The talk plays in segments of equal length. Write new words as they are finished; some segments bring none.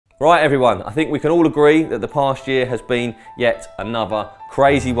Right everyone, I think we can all agree that the past year has been yet another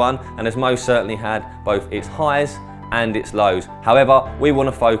crazy one and has most certainly had both its highs and its lows. However, we want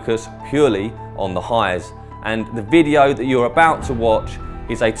to focus purely on the highs, and the video that you're about to watch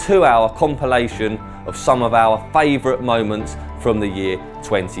is a 2-hour compilation of some of our favourite moments from the year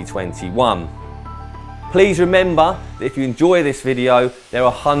 2021. Please remember that if you enjoy this video, there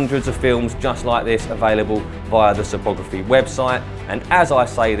are hundreds of films just like this available via the Cypography website. And as I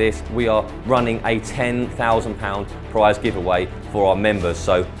say this, we are running a £10,000 prize giveaway for our members,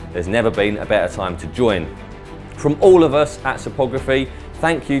 so there's never been a better time to join. From all of us at Cypography,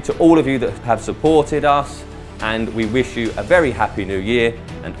 thank you to all of you that have supported us, and we wish you a very happy new year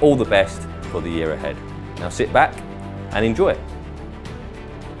and all the best for the year ahead. Now sit back and enjoy.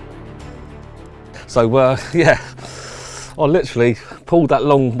 So yeah, I literally pulled that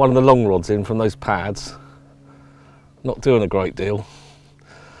one of the long rods in from those pads, not doing a great deal,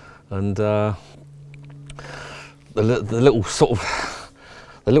 and the little sort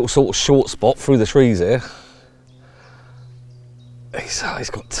of short spot through the trees here, he's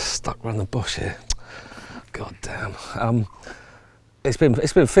got stuck around the bush here. God damn. It's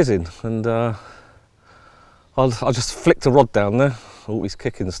been fizzing, and I just flicked a rod down there. Oh, he's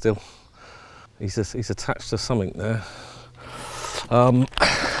kicking still. He's attached to something there. Yeah,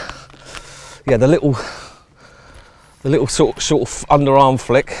 the little sort of underarm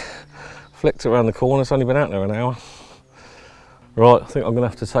flicked around the corner. It's only been out there an hour. Right, I think I'm gonna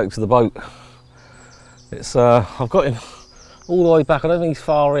have to take it to the boat. It's I've got him all the way back. I don't think he's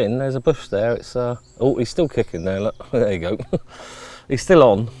far in. There's a bush there. It's oh, he's still kicking there. Look, there you go. He's still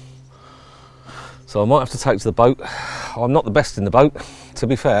on. So I might have to take it to the boat. I'm not the best in the boat, to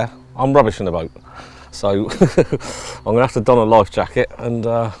be fair. I'm rubbish in the boat, so I'm gonna have to don a life jacket and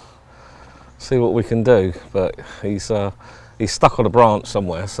see what we can do. But he's stuck on a branch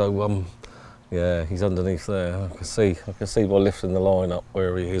somewhere, so yeah, he's underneath there. I can see by lifting the line up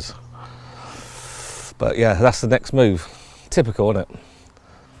where he is. But yeah, that's the next move. Typical, isn't it?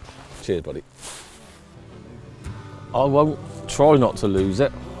 Cheers, buddy. I won't try not to lose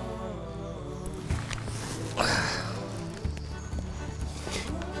it.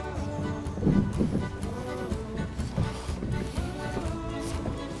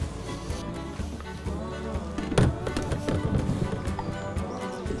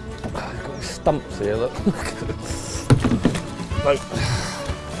 Stumps here, look. No.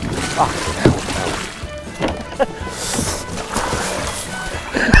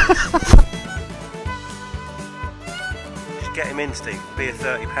 Just get him in, Steve. Be a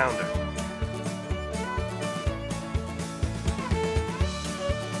 30-pounder.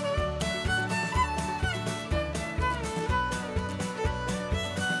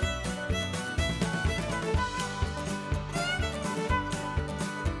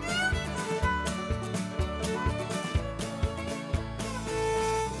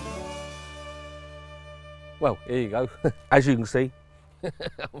 Well, here you go. As you can see,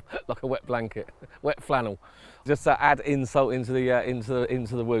 like a wet blanket, wet flannel. Just to add insult into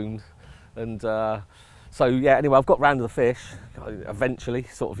the wound, and so yeah. Anyway, I've got round to the fish. Eventually,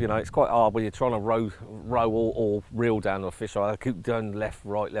 sort of, you know, it's quite hard when you're trying to row or reel down a fish. So I keep going left,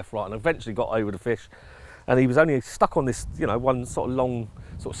 right, and eventually got over the fish. And he was only stuck on this, you know, one sort of long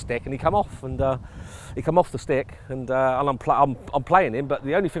sort of stick, and he come off, and he come off the stick, and I'm playing him, but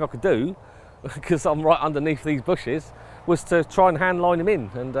the only thing I could do, because I'm right underneath these bushes, was to try and hand line him in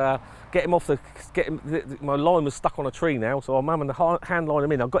and get him off my line was stuck on a tree now, so I'm having to hand line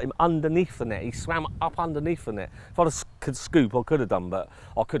him in. I got him underneath the net. He swam up underneath the net. If I could scoop, I could have done, but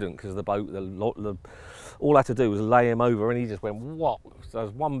I couldn't because the boat, all I had to do was lay him over, and he just went, what? So there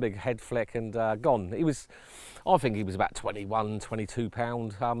was one big head flick and gone. He was, I think he was about 21, 22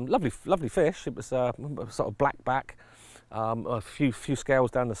 pound. Lovely fish. It was sort of black back. A few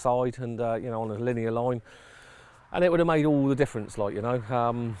scales down the side, and you know, on a linear line, and it would have made all the difference, like, you know.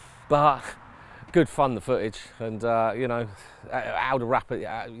 But good fun, the footage, and you know, out of rapid,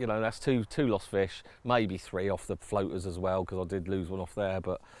 you know, that's two lost fish, maybe 3 off the floaters as well, because I did lose one off there.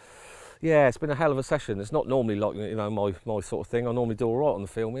 But yeah, it's been a hell of a session. It's not normally, like, you know, my sort of thing. I normally do all right on the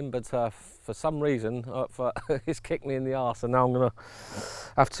filming, but for some reason, it's kicked me in the arse, and now I'm gonna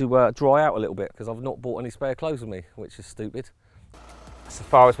have to dry out a little bit because I've not bought any spare clothes with me, which is stupid. So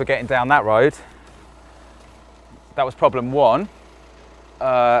far as we're getting down that road, that was problem 1.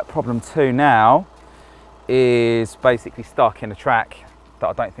 Problem 2 now is basically stuck in a track that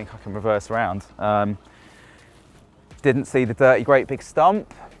I don't think I can reverse around. Didn't see the dirty great big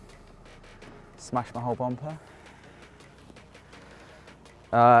stump. Smashed my whole bumper.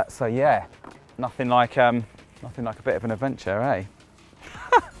 So yeah, nothing like a bit of an adventure, eh?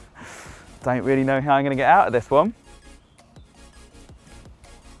 Don't really know how I'm going to get out of this one.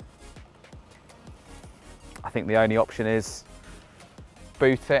 I think the only option is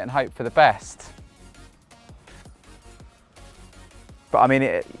boot it and hope for the best. But I mean,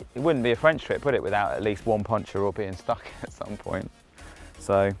 it wouldn't be a French trip, would it, without at least one puncher or being stuck at some point.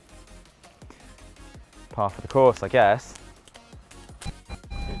 So, par for the course, I guess.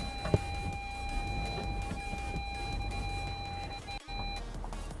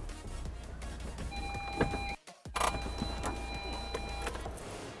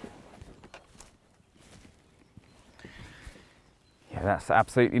 Yeah, that's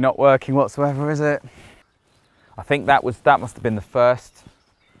absolutely not working whatsoever, is it? I think that must have been the first,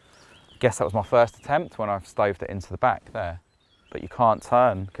 I guess that was my first attempt when I've stoved it into the back there. But you can't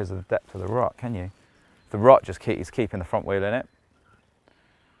turn because of the depth of the rot, can you? The rot just is keeping the front wheel in it.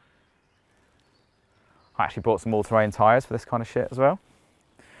 I actually bought some all-terrain tyres for this kind of shit as well.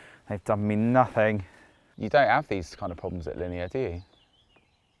 They've done me nothing. You don't have these kind of problems at Linear, do you?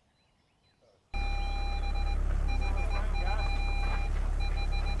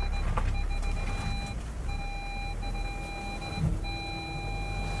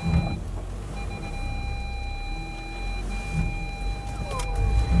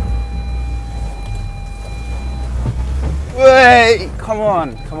 Wait! Come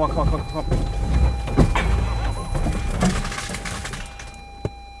on! Come on, come on, come on, come on.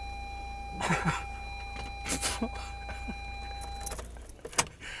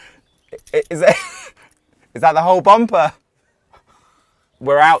 Is that the whole bumper?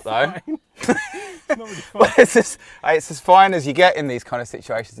 We're out though. Well, it's as fine as you get in these kind of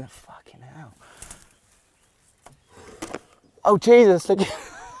situations. Oh, fucking hell. Oh Jesus, look at,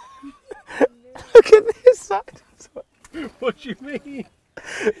 look at this side. What do you mean?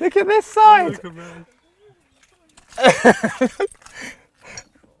 Look at this side. Look around. I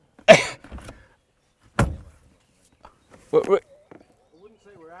wouldn't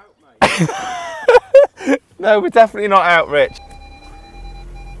say we're out, mate. No, we're definitely not out, Rich.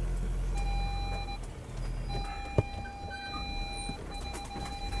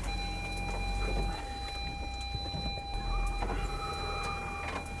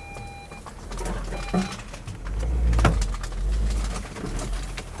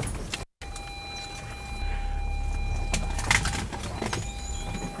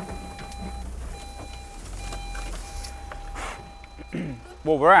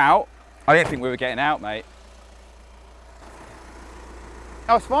 Well, we're out. I didn't think we were getting out, mate.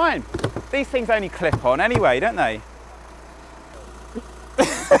 Oh, it's fine. These things only clip on anyway, don't they?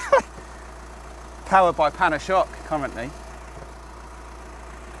 Powered by Panasonic currently.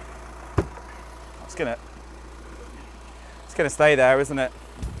 It's gonna stay there, isn't it?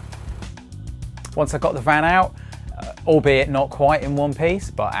 Once I got the van out, albeit not quite in one piece,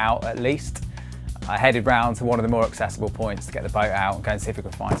 but out at least, I headed round to one of the more accessible points to get the boat out and go and see if we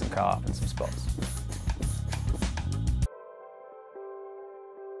could find some carp and some spots.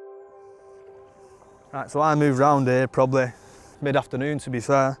 Right, so I moved round here probably mid-afternoon to be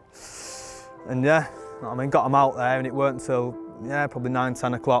fair. And yeah, I mean, got them out there and it weren't till, yeah, probably 9,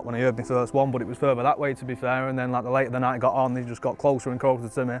 10 o'clock when I heard my first one, but it was further that way to be fair. And then like the later the night got on, they just got closer and closer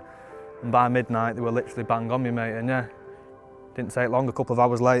to me. And by midnight, they were literally bang on me, mate. And yeah, didn't take long, a couple of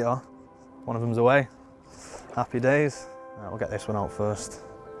hours later, one of them's away. Happy days. Right, we'll get this one out first.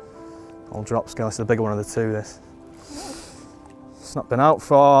 Old drop scale, it's the bigger one of the two, this. It's not been out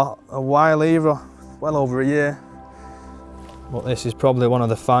for a while either, well over a year. But this is probably one of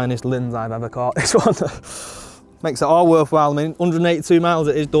the finest lins I've ever caught, this one. Makes it all worthwhile. I mean, 182 miles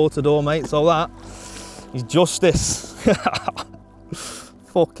it is door to door, mate, so that is justice.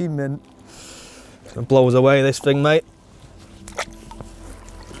 Fucking mint. It blows away this thing, mate.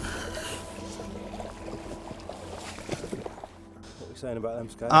 Saying about them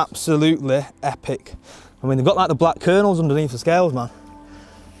scales? Absolutely epic. I mean, they've got like the black kernels underneath the scales, man.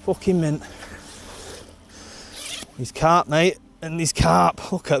 Fucking mint. These carp, mate, and these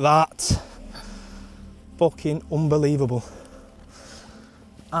carp, look at that. Fucking unbelievable.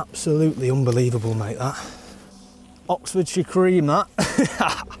 Absolutely unbelievable, mate, that. Oxfordshire cream, that.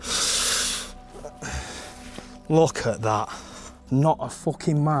 Look at that. Not a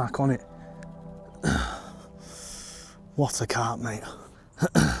fucking mark on it. What a carp, mate.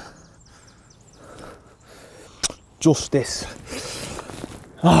 Justice.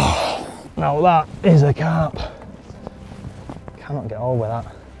 Oh, now that is a carp. Cannot get over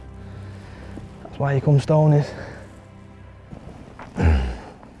that. That's why you come stonies.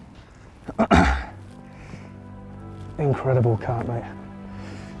 Incredible carp, mate.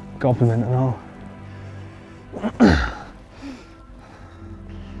 Compliment and all. Fucking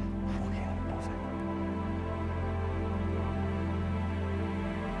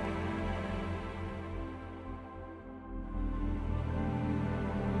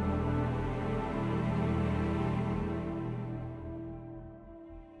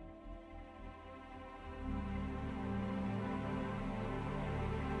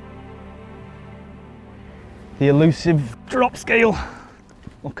The elusive drop scale.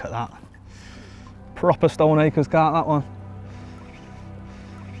 Look at that. Proper Stone Acres carp, that one.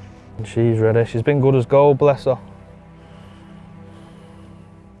 And she's ready. She's been good as gold, bless her.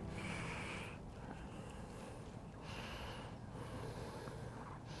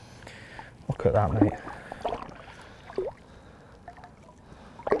 Look at that, mate.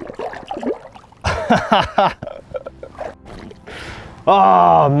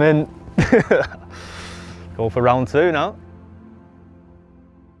 Oh, mint. Go for round 2 now.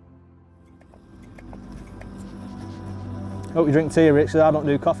 Hope you drink tea, Rich, I don't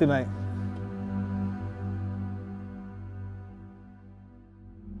do coffee, mate.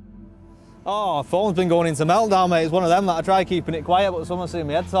 Oh, phone's been going into meltdown, mate. It's one of them that I try keeping it quiet, but someone seen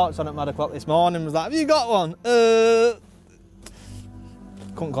my head torch on at mad o'clock this morning and was like, have you got one?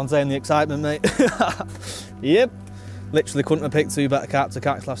 Couldn't contain the excitement, mate. Yep. Literally couldn't have picked 2 better carp to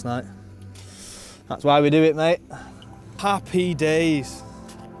catch last night. That's why we do it, mate. Happy days.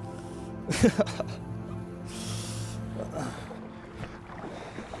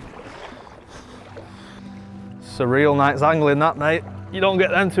 Surreal nights angling, that, mate. You don't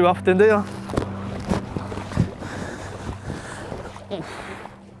get them too often, do you?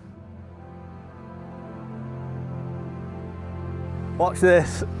 Watch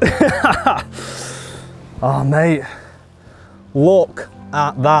this. Oh, mate. Look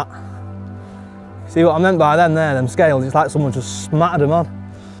at that. See what I meant by them scales? It's like someone just smattered them on.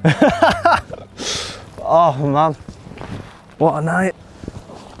 Oh, man. What a night.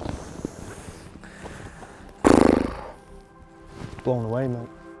 Blown away, mate.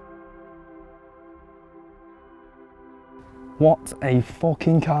 What a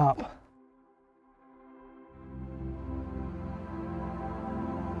fucking carp.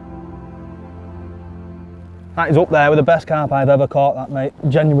 That is up there with the best carp I've ever caught, that, mate.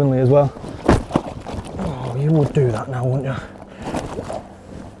 Genuinely as well. Oh, you would do that now, wouldn't you?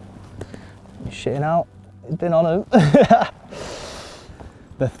 You're shitting out. It's been on him.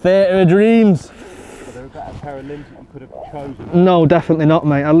 The theatre of dreams. Are there a better pair of limbs that you could have chosen? No, definitely not,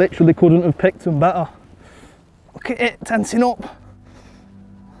 mate. I literally couldn't have picked them better. Look at it, tensing up.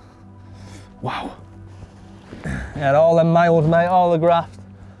 Wow. Yeah, all them miles, mate, all the graft,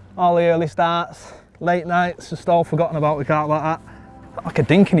 all the early starts, late nights, just all forgotten about the carp like that. Like a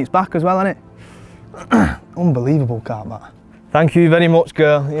dink in its back as well, isn't it? Unbelievable carp, that. Thank you very much,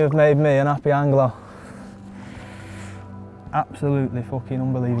 girl. You've made me an happy angler. Absolutely fucking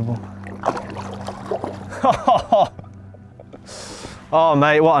unbelievable. Oh,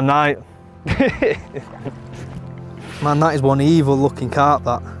 mate, what a night. Man, that is one evil looking carp,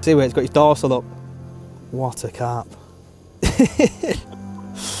 that. See where it's got his dorsal up. What a carp.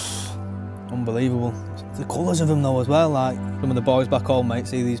 Unbelievable. The colours of them though as well, like some of the boys back home, mate,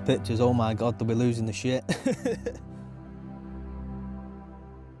 see these pictures, oh my God, they'll be losing the shit.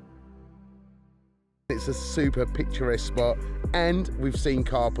 It's a super picturesque spot and we've seen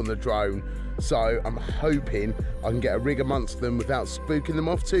carp on the drone, so I'm hoping I can get a rig amongst them without spooking them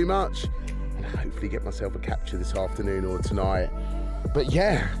off too much and hopefully get myself a capture this afternoon or tonight. But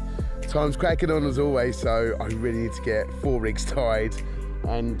yeah, time's cracking on as always, so I really need to get 4 rigs tied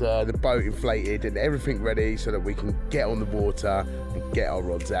and the boat inflated and everything ready so that we can get on the water and get our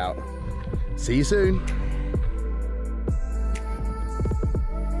rods out. See you soon.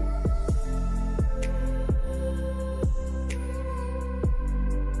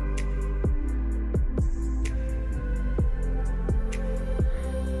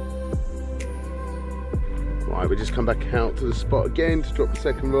 Right, we just come back out to the spot again to drop the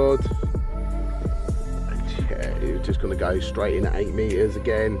second rod. And yeah, it's just going to go straight in at 8 meters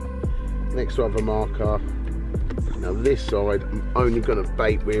again, next to other marker. Now this side, I'm only going to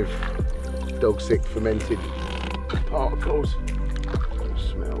bait with dog sick fermented particles. They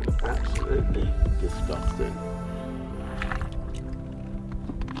smell absolutely disgusting,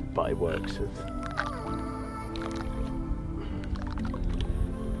 but it works.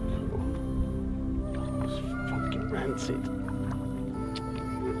 Rancid.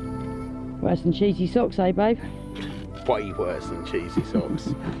 Worse than cheesy socks, eh, babe? Way worse than cheesy socks.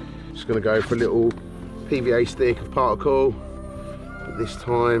 Just going to go for a little PVA stick of particle, but this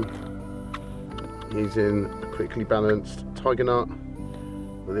time using a quickly balanced tiger nut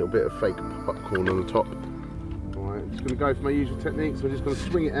with a little bit of fake popcorn on the top. Alright, just going to go for my usual technique, so I'm just going to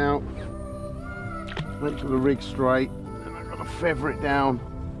swing it out, make sure the rig's straight, and I've got to feather it down.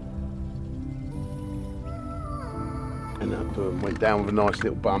 And that boom, went down with a nice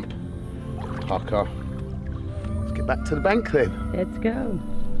little bump. Pucker. Let's get back to the bank then. Let's go.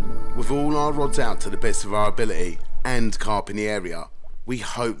 With all our rods out to the best of our ability and carp in the area, we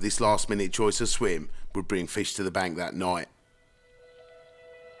hope this last minute choice of swim would bring fish to the bank that night.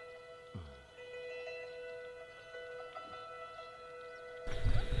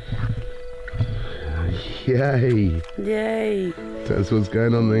 Yay! Yay! That's what's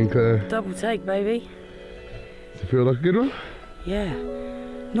going on then, Claire. Double take, baby. Does it feel like a good one? Yeah,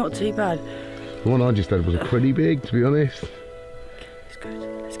 not too bad. The one I just had was pretty big, to be honest. It's good.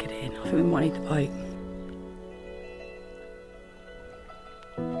 Let's get it in. I think we might need the boat.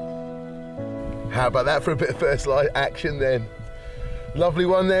 How about that for a bit of first light action then? Lovely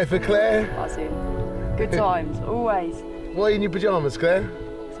one there for Claire. That's it. Good times, always. Why are you in your pyjamas, Claire?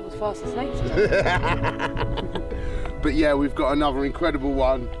 So I was fast asleep. But yeah, we've got another incredible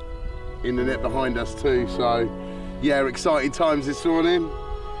one in the net behind us too, so yeah, exciting times this morning.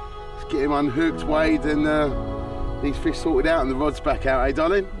 Let's get him unhooked, weighed, and these fish sorted out and the rod's back out, eh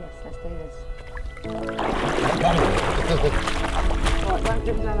darling? Yes, let's do this. Right, don't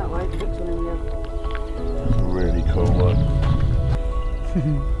get him down that way, the hook's on him here. Really cool one.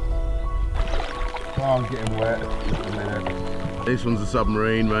 Oh, I'm getting wet. Just a minute. This one's a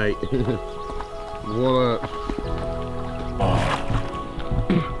submarine, mate. What a...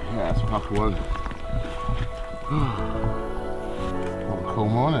 Yeah, that's a pucker one. What a cool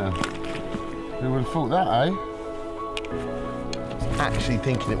morning. Who would have thought that, eh? I was actually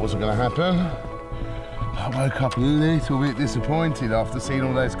thinking it wasn't going to happen. I woke up a little bit disappointed after seeing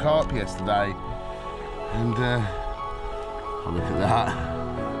all those carp yesterday. And oh, look at that.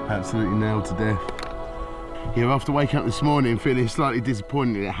 Absolutely nailed to death. Yeah, after waking up this morning feeling slightly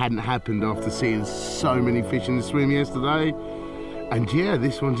disappointed it hadn't happened after seeing so many fish in the swim yesterday. And yeah,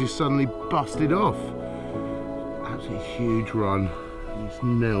 this one just suddenly busted off. Absolutely huge run. It's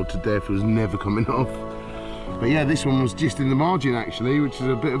nailed to death, it was never coming off. But yeah, this one was just in the margin actually, which is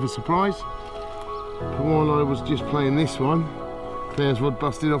a bit of a surprise. But while I was just playing this one, Claire's rod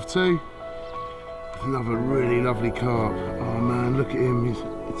busted off too. Another really lovely carp. Oh man, look at him,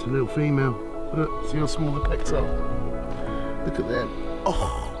 it's a little female. Look, see how small the pecs are? Look at them.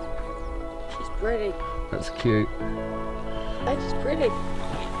 Oh! She's pretty. That's cute. She's pretty.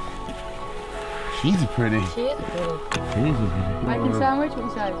 She's a pretty. She is a pretty. She is a pretty. Bacon sandwich, what do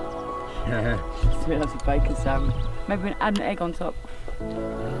you say? Yeah. Just realised a bacon sandwich. Maybe we can add an egg on top.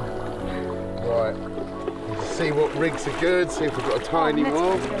 Right. Let's see what rigs are good, see if we've got a tiny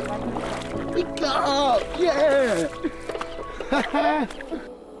one. We got! Yeah!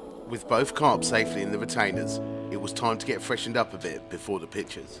 With both carp safely in the retainers, it was time to get freshened up a bit before the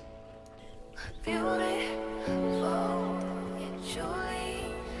pictures.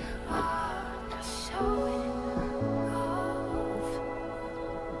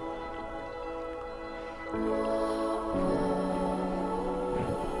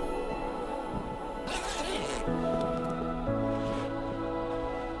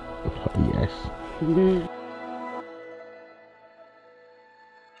 Yes.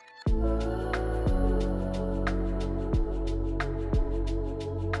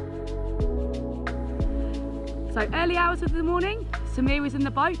 So early hours of the morning, Samir was in the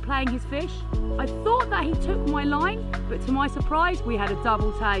boat playing his fish. I thought that he took my line, but to my surprise, we had a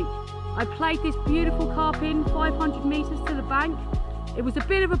double take. I played this beautiful carp in 500 metres to the bank. It was a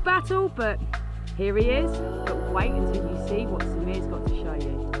bit of a battle, but here he is. But wait until you see what Samir's got to show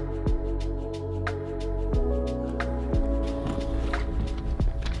you.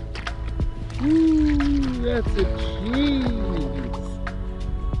 Ooh, that's a cheese.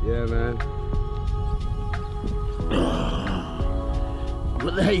 Yeah, man.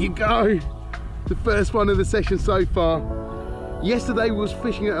 But there you go. The first one of the session so far. Yesterday we was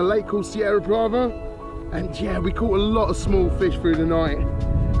fishing at a lake called Sierra Brava. And yeah, we caught a lot of small fish through the night.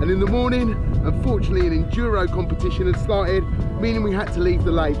 And in the morning, unfortunately, an enduro competition had started, meaning we had to leave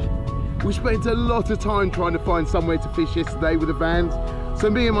the lake. We spent a lot of time trying to find somewhere to fish yesterday with the vans. So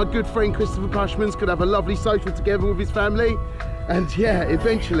me and my good friend Christopher Bushmans could have a lovely social together with his family. And yeah,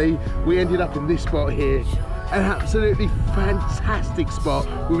 eventually we ended up in this spot here. An absolutely fantastic spot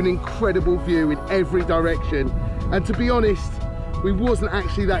with an incredible view in every direction. And to be honest, we wasn't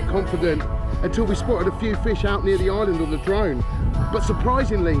actually that confident until we spotted a few fish out near the island on the drone. But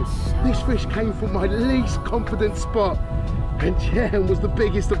surprisingly, this fish came from my least confident spot. And yeah, was the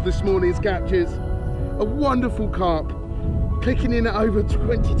biggest of this morning's captures. A wonderful carp, clicking in at over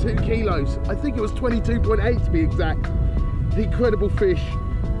 22 kilos. I think it was 22.8 to be exact. The incredible fish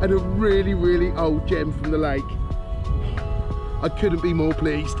and a really, really old gem from the lake. I couldn't be more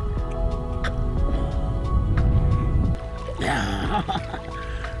pleased.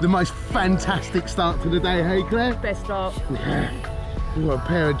 The most fantastic start to the day, hey Claire? Best start. We've got a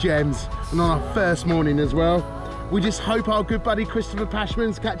pair of gems, and on our first morning as well. We just hope our good buddy Christopher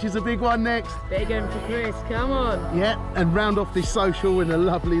Pashmans catches a big one next. Big one for Chris, come on. Yeah, and round off this social in a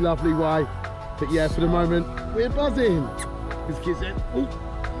lovely, lovely way. But yeah, for the moment, we're buzzing. This kid's in. Ooh.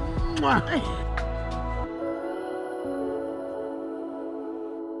 Mwah.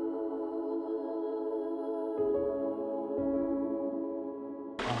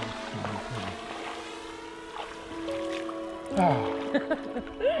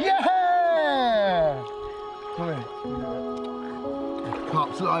 Yeah! Come here.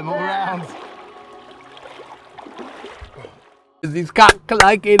 Carp slime all around. This cock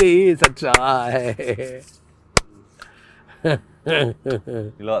like it is a toy. You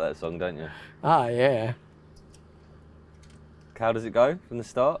like that song, don't you? Ah, yeah. How does it go from the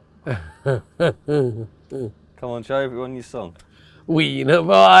start? Come on, show everyone your song. Wiener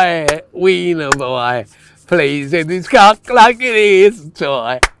boy, please in this cock like it is a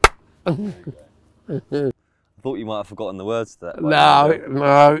toy. I thought you might have forgotten the words to that.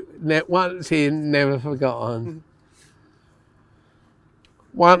 No, once in, never forgotten.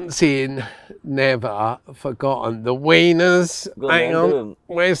 Once in, never forgotten. The wieners, hang on,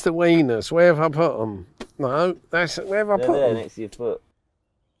 where's the wieners? Where have I put them? No, that's, where have I put them? Next to your foot.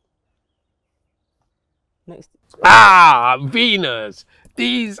 Ah, wieners.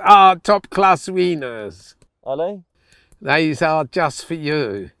 These are top class wieners. Are they? These are just for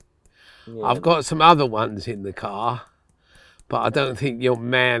you. Yeah. I've got some other ones in the car, but I don't think you're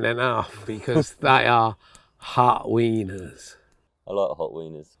man enough because they are hot wieners. I like hot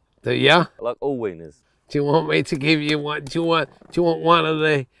wieners. Do ya? I like all wieners. Do you want me to give you one? Do you want one of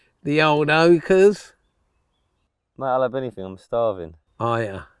the old ochres? Mate, I'll have anything. I'm starving. Oh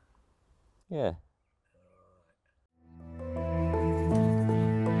yeah. Yeah.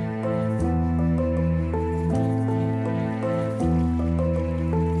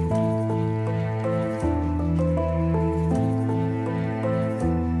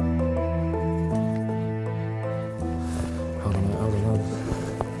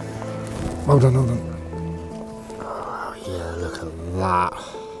 Hold on. Oh yeah, look at that.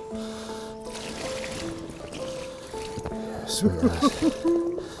 Sweet as.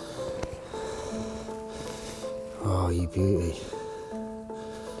 Oh, you beauty.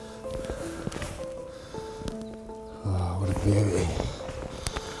 Oh, what a beauty.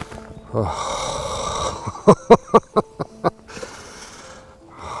 Oh,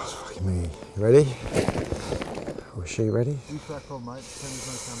 oh it's fucking me. You ready? Was she ready? You crack on, mate. There's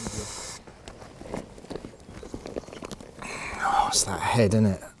no camera. Oh, it's that head, isn't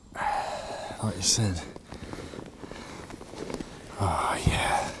it? Like you said. Oh,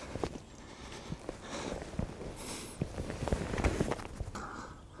 yeah.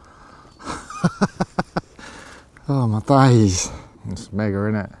 Oh, my days. It's mega,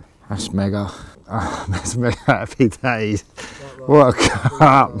 isn't it? That's mega. Oh, that's mega happy days. What a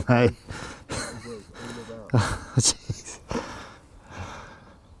carp, mate. Oh, jeez.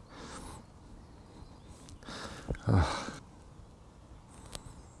 Oh.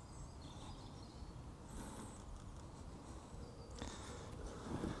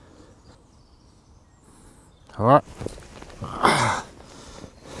 All right.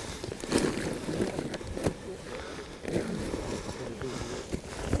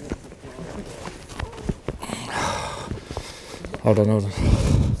 Hold on.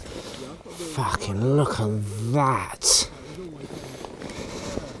 Fucking look at that.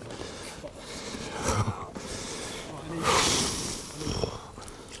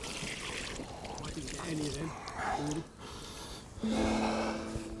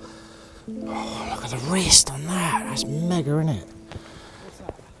 Oh, look at the wrist on that. That's mega, isn't it?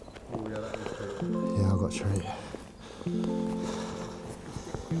 Yeah, I've got a treat.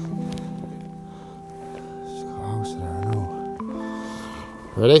 It's got holes there and all.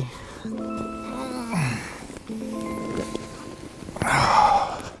 Ready?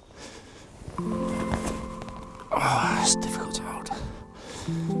 Oh, it's difficult to hold.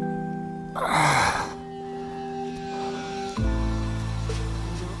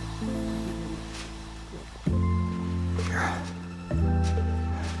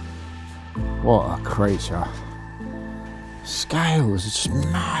 What a creature. Scales are just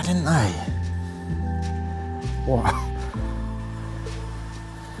mad, aren't they? What?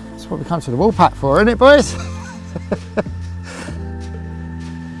 That's what we come to the wool pack for, isn't it, boys?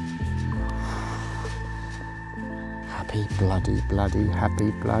 Happy bloody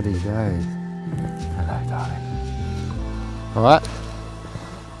happy bloody day. Hello, darling. All right.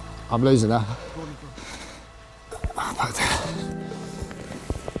 I'm losing her. Oh, back there.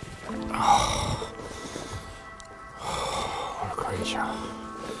 Oh, what a creature.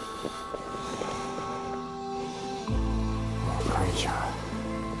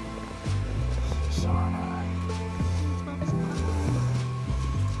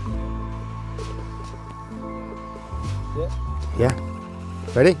 Yeah.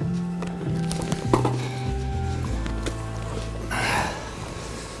 Ready?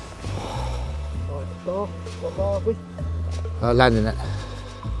 What bar have we? Landing it.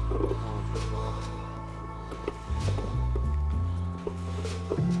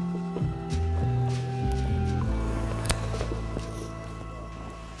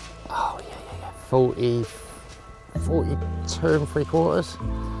 Oh yeah. 42 and 3/4.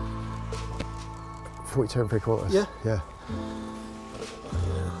 42 and 3/4. Yeah. Yeah.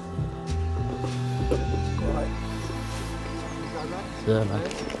 Right. Yeah, man.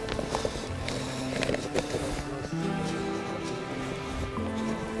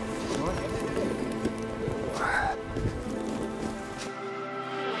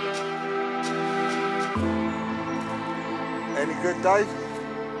 Any good, Dave?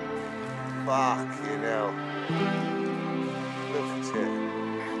 Fucking hell. Look at it.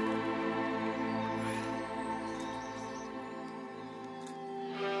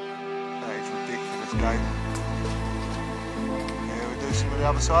 That is ridiculous, Dave. Yeah, we'll do some on the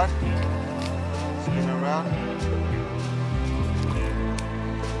other side. Spin around.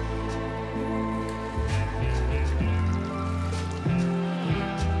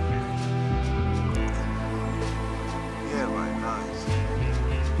 Yeah, mate, nice.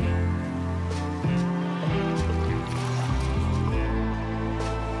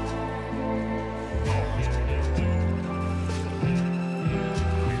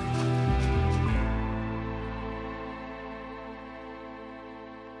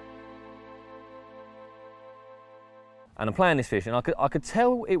 And I'm playing this fish, and I could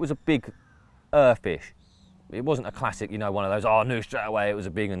tell it was a big fish. It wasn't a classic, you know, one of those, oh, I knew straight away it was a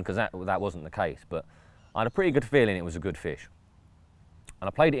big one, because that wasn't the case. But I had a pretty good feeling it was a good fish. And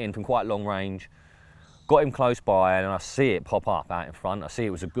I played it in from quite long range, got him close by, and I see it pop up out in front. I see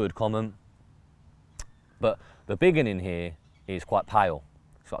it was a good common. But the big one in here is quite pale.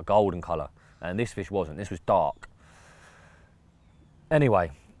 It's like a golden colour. And this fish wasn't, this was dark.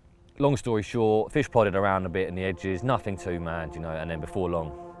 Anyway, long story short, fish prodded around a bit in the edges, nothing too mad, you know, and then before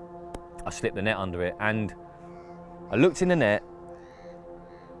long, I slipped the net under it, and I looked in the net,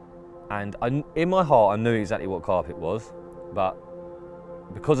 and in my heart, I knew exactly what carp it was, but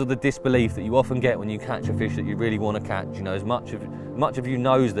because of the disbelief that you often get when you catch a fish that you really want to catch, you know, as much of you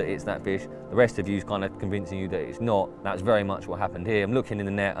knows that it's that fish, the rest of you is kind of convincing you that it's not. That's very much what happened here. I'm looking in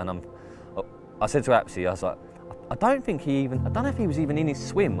the net, and I said to Apsy, I was like, I don't know if he was even in his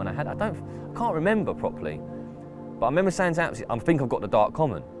swim when I can't remember properly. But I remember saying to Apsy, I think I've got the dark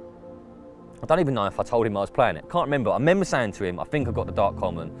common. I don't even know if I told him I was playing it. Can't remember. I remember saying to him, I think I've got the dark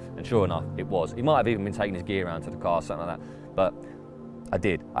common, and sure enough, it was. He might have even been taking his gear around to the car, something like that. But I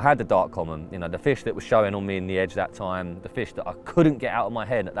did. I had the dark common, you know, the fish that was showing on me in the edge that time, the fish that I couldn't get out of my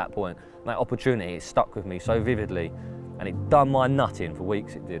head at that point. That opportunity, it stuck with me so vividly, and it done my nut in for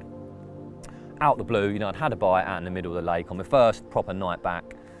weeks, it did. Out the blue, you know, I'd had a bite out in the middle of the lake on my first proper night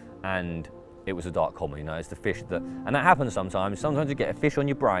back, and it was a dark common, you know, it's the fish that, and that happens sometimes. Sometimes you get a fish on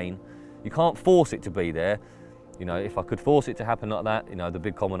your brain, you can't force it to be there. You know, if I could force it to happen like that, you know, the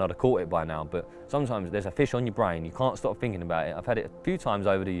big common, I'd have caught it by now. But sometimes there's a fish on your brain, you can't stop thinking about it. I've had it a few times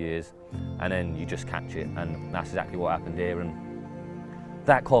over the years, and then you just catch it, and that's exactly what happened here. And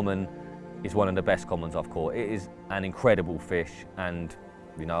that common is one of the best commons I've caught. It is an incredible fish, and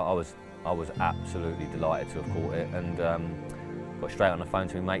you know, I was absolutely delighted to have caught it, and got straight on the phone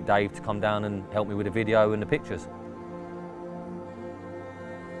to my mate Dave to come down and help me with the video and the pictures.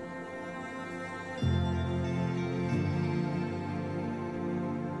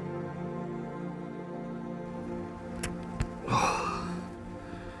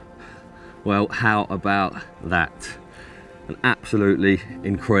 Well, how about that? An absolutely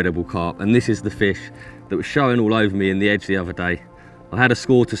incredible carp, and this is the fish that was showing all over me in the edge the other day. I had a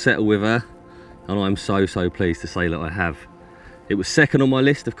score to settle with her, and I'm so pleased to say that I have. It was second on my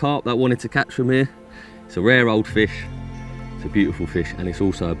list of carp that I wanted to catch from here. It's a rare old fish, it's a beautiful fish, and it's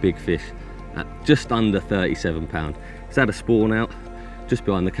also a big fish at just under 37 pounds. It's had a spawn out just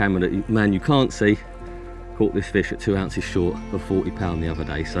behind the camera that you can't see. Caught this fish at 2 ounces short of 40 pounds the other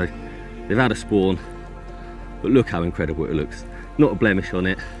day, so they've had a spawn, but look how incredible it looks. Not a blemish on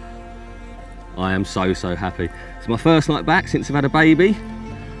it. I am so happy. It's my first night back since I've had a baby,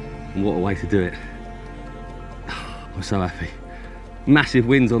 and what a way to do it. I'm so happy. Massive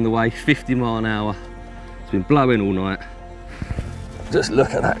winds on the way, 50 mile an hour. It's been blowing all night. Just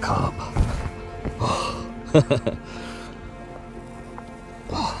look at that carp.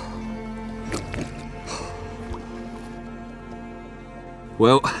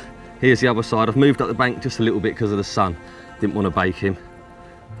 Well, here's the other side. I've moved up the bank just a little bit because of the sun. Didn't want to bake him.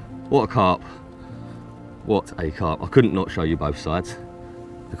 What a carp. What a carp. I couldn't not show you both sides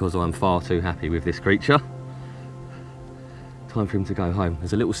because I'm far too happy with this creature. Time for him to go home.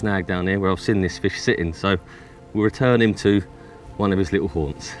 There's a little snag down here where I've seen this fish sitting, so we'll return him to one of his little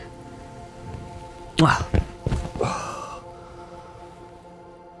haunts.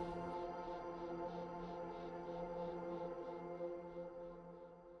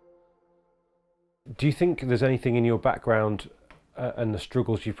 Do you think there's anything in your background and the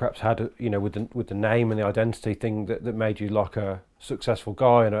struggles you've perhaps had, you know, with the name and the identity thing that made you like a successful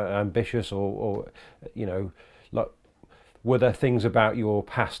guy and ambitious, or you know, like, were there things about your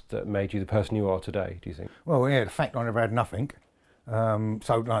past that made you the person you are today, do you think? Well, yeah, the fact I never had nothing.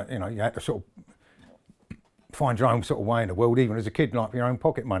 So, like, you know, you had to sort of find your own sort of way in the world, even as a kid, like your own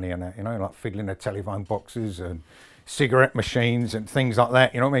pocket money and that, you know, like fiddling the telephone boxes and cigarette machines and things like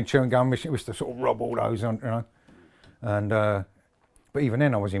that, you know what I mean, chewing gum machine, was to sort of rob all those, you know. And, but even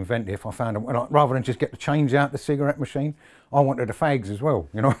then I was inventive. I found, like, rather than just get the change out the cigarette machine, I wanted the fags as well,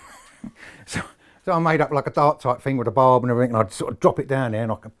 you know. So I made up like a dart type thing with a barb and everything, and I'd sort of drop it down there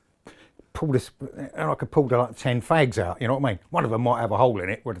and I could pull this, and I could pull the, like 10 fags out, you know what I mean? One of them might have a hole in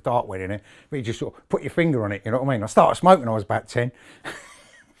it with a dart went in it, but you just sort of put your finger on it, you know what I mean? I started smoking when I was about 10.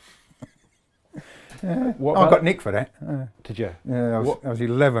 I got nicked for that. Did you? Yeah, I was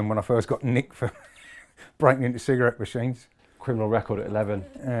 11 when I first got nicked for breaking into cigarette machines. Criminal record at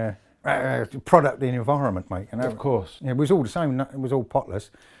 11. Product of the environment, mate. You know? Of course. Yeah, it was all the same. It was all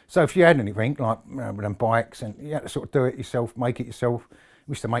potless. So if you had anything like with them bikes, and you had to sort of do it yourself, make it yourself.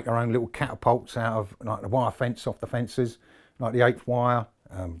 We used to make our own little catapults out of like the wire fence off the fences, like the 8th wire,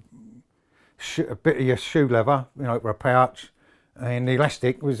 a bit of your shoe leather, you know, for a pouch, and the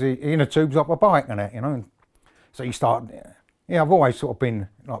elastic was the inner tubes off a bike and that, you know. And so you start. Yeah, I've always sort of been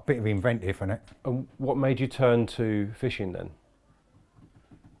like a bit of inventive in it. And what made you turn to fishing then?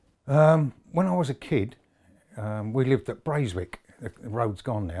 When I was a kid, we lived at Braeswick. The road's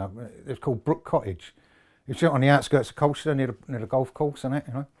gone now. It's called Brook Cottage. It's on the outskirts of Colchester, near the golf course and that,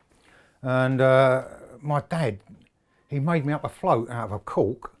 you know. And my dad, he made me up a float out of a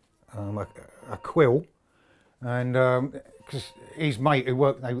cork, a quill, and because his mate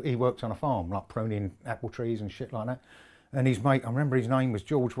who he worked on a farm, like pruning apple trees and shit like that. And his mate, I remember his name was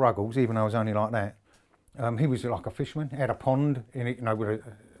George Ruggles, even though I was only like that. He was like a fisherman. He had a pond in it, you know, with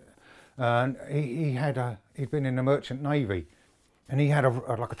and he'd been in the Merchant Navy, and he had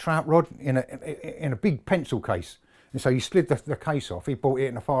like a trout rod in a big pencil case. And so he slid the case off. He bought it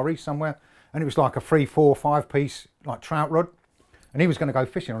in the Far East somewhere, and it was like a 3, 4, 5 piece like trout rod. And he was going to go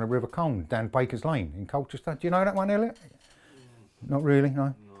fishing on the River Colne down Baker's Lane in Colchester. Do you know that one, Elliot? Not really,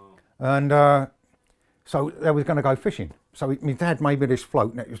 no. And so they was going to go fishing. So my dad made me this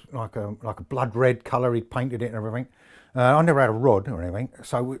float, and it was like a blood red colour. He'd painted it and everything. I never had a rod or anything.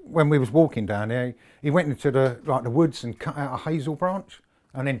 So when we was walking down there, he went into the woods and cut out a hazel branch,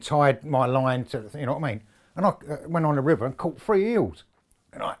 and then tied my line to the, you know what I mean. And I went on the river and caught 3 eels.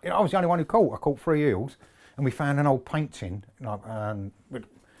 And I was the only one who caught. I caught 3 eels, and we found an old paint tin.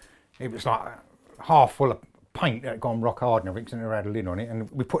 It was like half full of paint that had gone rock hard and everything, and it had a lid on it.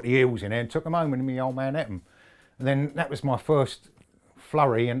 And we put the eels in there and took them home, and my old man ate them. And then that was my first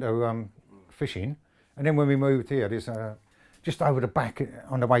flurry into fishing. And then when we moved here, there's just over the back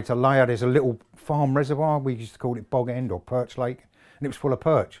on the way to Layer, there's a little farm reservoir. We used to call it Bog End or Perch Lake, and it was full of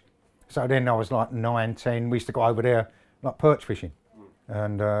perch. So then I was like 9, 10. We used to go over there like perch fishing,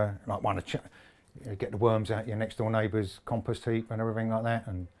 and like want to get the worms out your next door neighbour's compost heap and everything like that.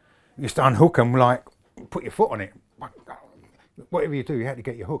 And you used to unhook them, like put your foot on it. Whatever you do, you had to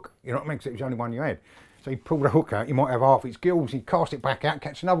get your hook. You know what I mean? Because it was the only one you had. So you pull the hook out, you might have half its gills, you cast it back out,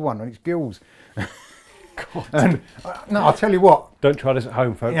 catch another one on its gills. And no, I'll tell you what. Don't try this at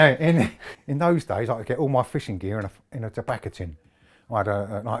home, folks. Yeah, in those days, I could get all my fishing gear in a tobacco tin. I had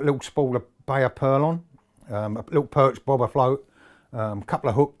a like little spool of Bay of Pearl on, a little perch bob afloat, a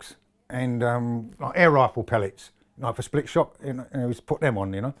couple of hooks, and like air rifle pellets, like for split shot. You know, we used to put them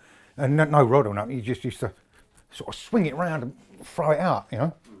on, you know, and no rod or nothing. You just used to sort of swing it around and throw it out, you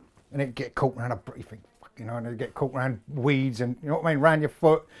know, and it'd get caught around a briefing. You know, and it'd get caught around weeds and, you know what I mean, around your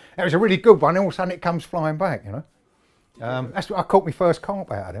foot. It was a really good one, and all of a sudden it comes flying back, you know. That's what I caught my first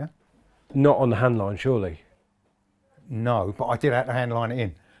carp out of there. Not on the hand line, surely? No, but I did have to hand line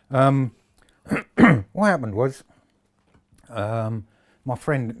it in. What happened was, my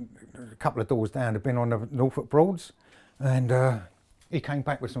friend, a couple of doors down, had been on the Norfolk Broads, and he came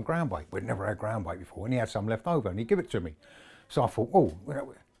back with some ground bait. We'd never had ground bait before, and he had some left over, and he gave it to me. So I thought, oh,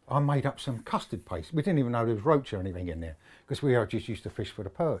 I made up some custard paste. We didn't even know there was roach or anything in there because we just used to fish for the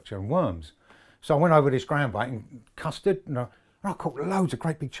perch and worms. So I went over this ground bait and custard, and I caught loads of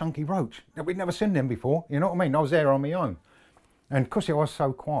great big chunky roach. We'd never seen them before, you know what I mean? I was there on my own. And because it was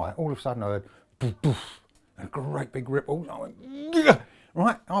so quiet, all of a sudden I heard boof, boof, and great big ripples. I went, yeah!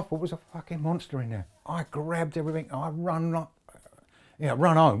 Right? I thought it was a fucking monster in there. I grabbed everything, I run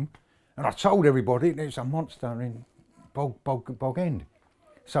home, and I told everybody there's a monster in Bog End.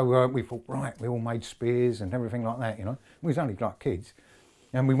 So we thought, right, we all made spears and everything like that, you know. We was only like kids.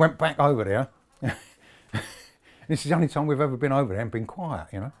 And we went back over there. This is the only time we've ever been over there and been quiet,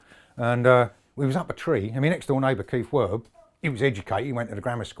 you know. And we was up a tree. And my next door neighbour, Keith Werb, he was educated, he went to the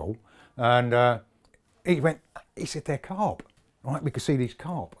grammar school. And he said, they're carp, right? We could see these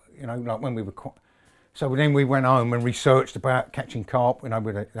carp, you know, like when we were so then we went home and researched about catching carp, you know,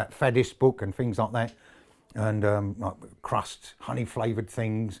 with that Faddist book and things like that. And like crusts, honey flavoured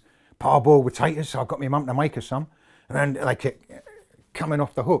things, parboiled potatoes. So I got my mum to make us some, and they kept coming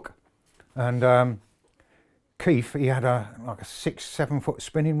off the hook. And Keith, he had like a 6-7 foot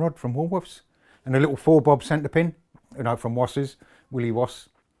spinning rod from Woolworths, and a little 4-bob centre pin, you know, from Wass's, Willie Wass.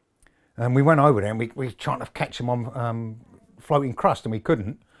 And we went over there and we were trying to catch them on floating crust, and we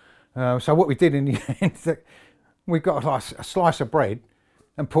couldn't. So what we did in the end, we got a slice of bread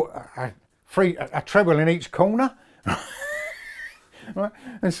and put a treble in each corner, right?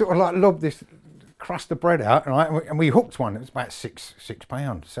 And sort of like lobbed this crust of bread out, right? And we hooked one. It was about £6,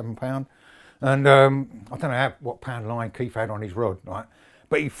 £7. And I don't know what pound line Keith had on his rod, right?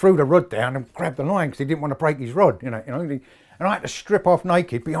 But he threw the rod down and grabbed the line because he didn't want to break his rod, you know. And I had to strip off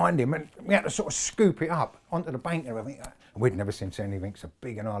naked behind him, and we had to sort of scoop it up onto the bank and everything. And we'd never seen anything so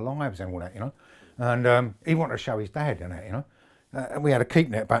big in our lives and all that, you know. And he wanted to show his dad and that, you know. And we had a keep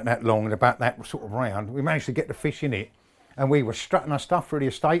net about that long and about that sort of round. We managed to get the fish in it, and we were strutting our stuff through the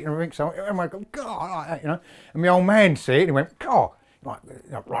estate and everything. So everyone go, God, like that, you know. And my old man said it, and he went, God, like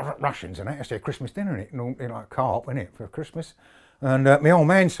Russians and that, that's their Christmas dinner, innit? And like carp, innit, for Christmas. And my old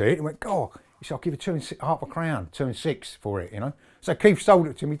man said it, and went, God, he said, I'll give you half a crown, 2 and 6 for it, you know. So Keith sold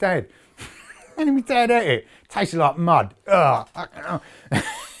it to my dad. And my dad ate it. Tasted like mud. That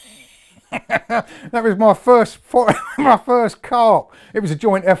was my first carp. It was a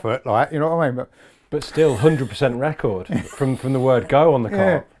joint effort, like, you know what I mean? But still 100% record from the word go on the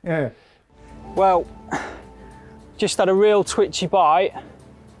carp. Yeah. Well, just had a real twitchy bite,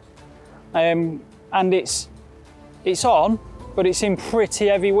 and it's on, but it's in pretty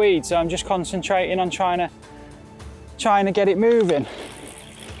heavy weed, so I'm just concentrating on trying to get it moving,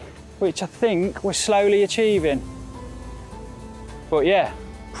 which I think we're slowly achieving. But yeah,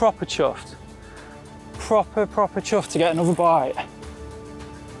 proper chuffed. Proper chuffed to get another bite.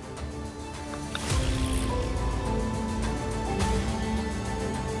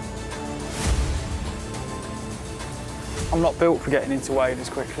 I'm not built for getting into waders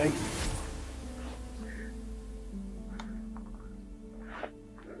quickly.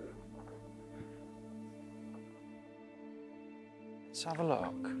 Let's have a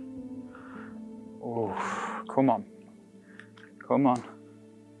look. Oh, come on. Come on.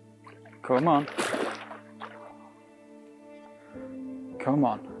 Come on. Come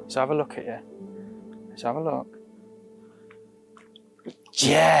on. Let's have a look at you. Let's have a look.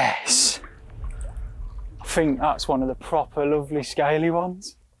 Yes! I think that's one of the proper lovely scaly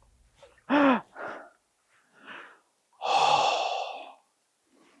ones.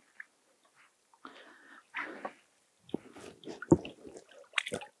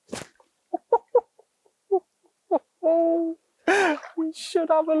 We should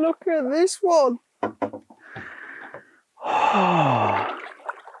have a look at this one.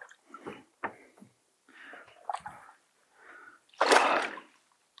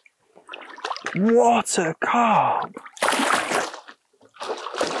 What a carp!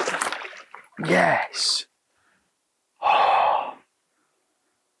 Yes.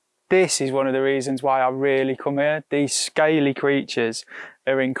 This is one of the reasons why I really come here. These scaly creatures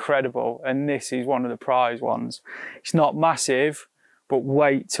are incredible, and this is one of the prize ones. It's not massive, but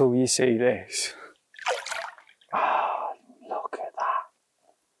wait till you see this. Oh, look at that.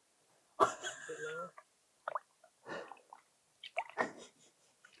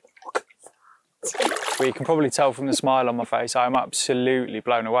 Well, you can probably tell from the smile on my face, I'm absolutely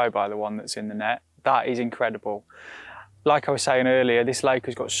blown away by the one that's in the net. That is incredible. Like I was saying earlier, this lake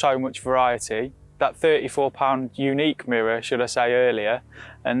has got so much variety. That 34-pound unique mirror, should I say earlier,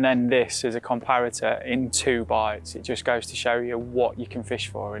 and then this as a comparator in 2 bites. It just goes to show you what you can fish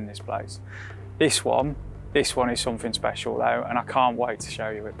for in this place. This one is something special though, and I can't wait to show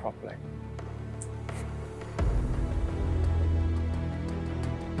you it properly.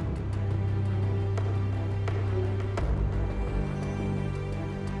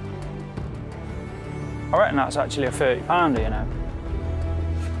 I reckon that's actually a 30 pounder, you know.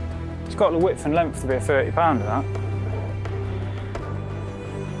 It's got the width and length to be a 30 pounder, that.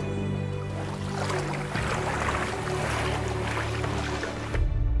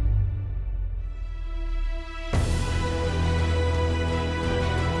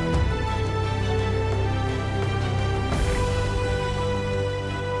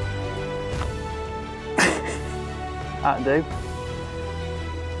 That'd do.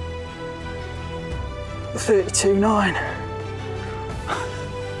 32.9.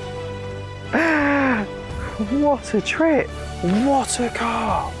 What a trip! What a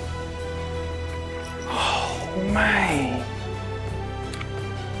car! Oh, mate.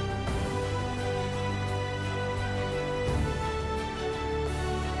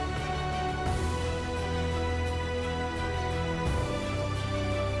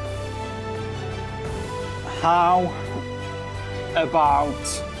 How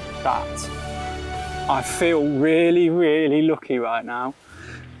about that? I feel really, really lucky right now.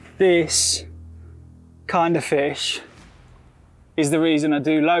 This kind of fish is the reason I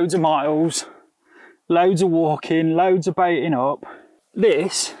do loads of miles, loads of walking, loads of baiting up.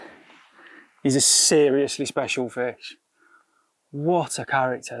 This is a seriously special fish. What a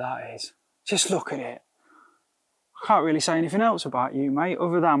character that is. Just look at it. I can't really say anything else about you, mate,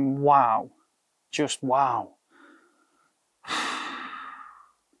 other than wow. Just wow.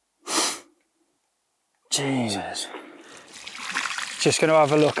 Jesus. Just going to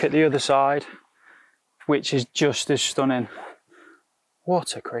have a look at the other side, which is just as stunning.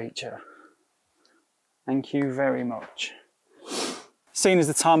 What a creature. Thank you very much. Seeing as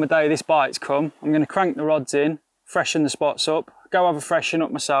the time of day this bite's come, I'm going to crank the rods in, freshen the spots up, go have a freshen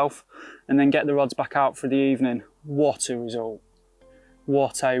up myself, and then get the rods back out for the evening. What a result.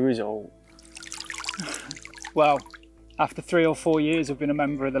 What a result. Well, after 3 or 4 years of being a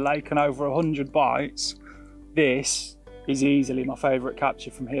member of the lake and over 100 bites, this is easily my favourite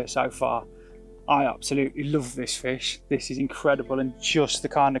capture from here so far. I absolutely love this fish. This is incredible and just the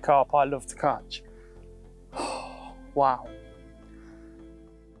kind of carp I love to catch. Wow.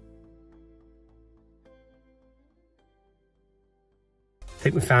 I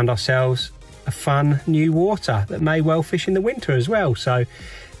think we found ourselves a fun new water that may well fish in the winter as well. So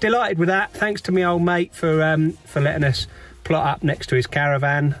delighted with that. Thanks to my old mate for letting us plot up next to his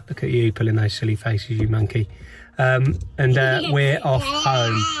caravan. Look at you pulling those silly faces, you monkey. We're off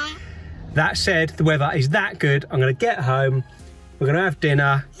home. That said, the weather is that good. I'm going to get home. We're going to have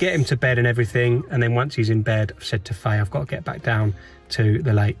dinner, get him to bed and everything. And then once he's in bed, I've said to Faye, I've got to get back down to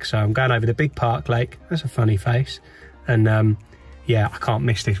the lake. So I'm going over the big park lake. That's a funny face. And yeah, I can't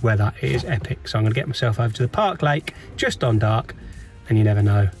miss this weather. It is epic. So I'm going to get myself over to the park lake just on dark. And you never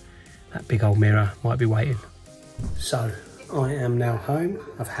know, that big old mirror might be waiting. So I am now home.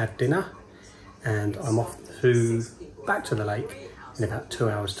 I've had dinner and I'm off back to the lake in about 2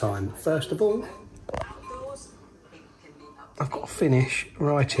 hours time. First of all, I've got to finish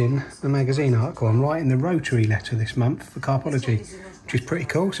writing the magazine article. I'm writing the Rotary letter this month for Carpology, which is pretty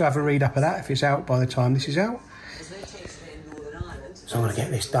cool. So have a read up of that if it's out by the time this is out. So I'm going to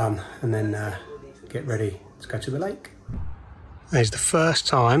get this done and then get ready to go to the lake. It's the first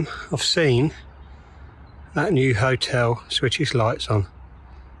time I've seen that new hotel switch its lights on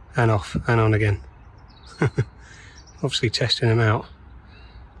and off and on again. Obviously testing them out.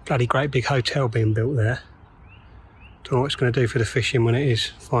 Bloody great big hotel being built there. Don't know what it's going to do for the fishing when it is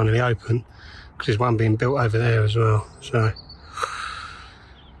finally open, because there's one being built over there as well. So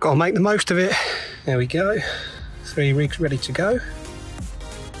got to make the most of it. There we go. 3 rigs ready to go.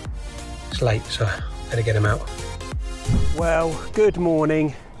 It's late, so better get them out. Well, good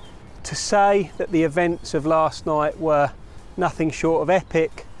morning. To say that the events of last night were nothing short of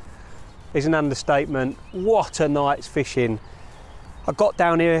epic is an understatement. What a night's fishing. I got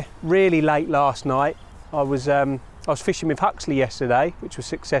down here really late last night. I was fishing with Huxley yesterday, which was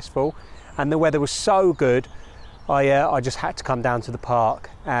successful, and the weather was so good I just had to come down to the park,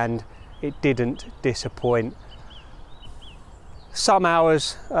 and it didn't disappoint. Some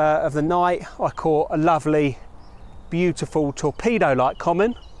hours of the night I caught a lovely, beautiful torpedo-like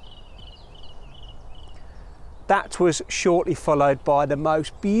common. That was shortly followed by the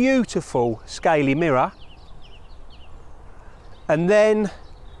most beautiful scaly mirror. And then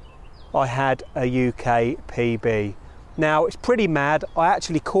I had a UK PB. Now it's pretty mad. I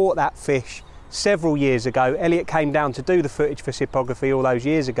actually caught that fish several years ago. Elliot came down to do the footage for Cypography all those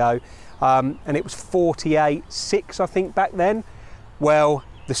years ago. And it was 48.6, I think, back then. Well,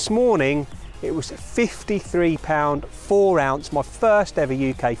 this morning it was 53 pound, 4 ounce, my first ever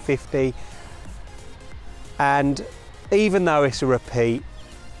UK 50. And even though it's a repeat,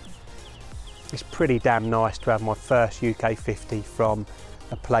 it's pretty damn nice to have my first UK 50 from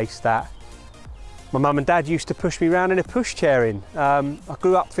a place that my mum and dad used to push me around in a pushchair in. I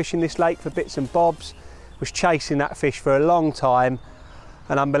grew up fishing this lake for bits and bobs, was chasing that fish for a long time,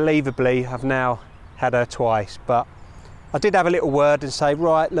 and unbelievably I've now had her twice. But I did have a little word and say,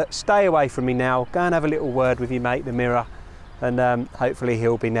 right, look, stay away from me now, go and have a little word with your mate, the Mirror, and hopefully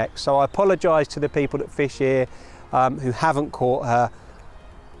he'll be next. So I apologise to the people that fish here who haven't caught her.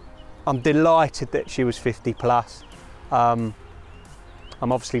 I'm delighted that she was 50 plus. I'm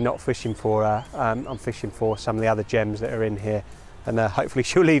obviously not fishing for her, I'm fishing for some of the other gems that are in here, and hopefully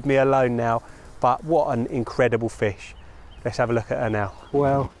she'll leave me alone now. But what an incredible fish. Let's have a look at her now.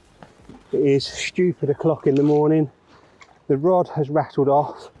 Well, it is stupid o'clock in the morning. The rod has rattled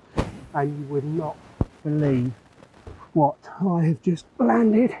off, and you would not believe what I have just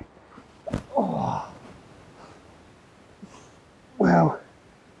landed. Oh. Well,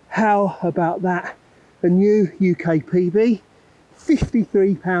 how about that? A new UK PB,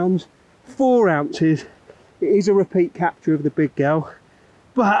 53 pounds, 4 ounces. It is a repeat capture of the big girl,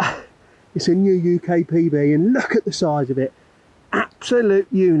 but it's a new UK PB, and look at the size of it. Absolute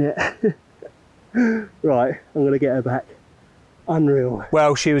unit. Right, I'm gonna get her back. Unreal.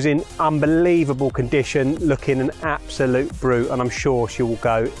 Well, she was in unbelievable condition, looking an absolute brute, and I'm sure she will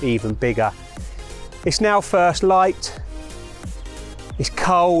go even bigger. It's now first light. It's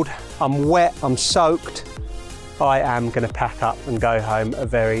cold, I'm wet, I'm soaked. I am going to pack up and go home a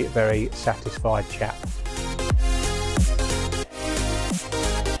very, very satisfied chap.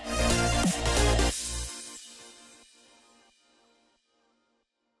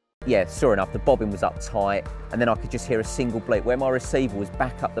 Yeah, sure enough, the bobbin was up tight, and then I could just hear a single bleep. Where my receiver was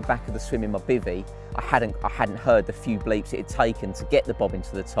back up the back of the swim in my bivvy, I hadn't heard the few bleeps it had taken to get the bobbin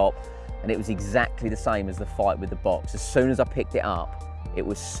to the top, and it was exactly the same as the fight with the box. As soon as I picked it up, it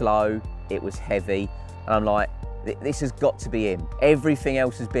was slow, it was heavy, and I'm like, this has got to be him. Everything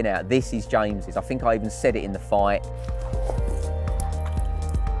else has been out. This is James's. I think I even said it in the fight.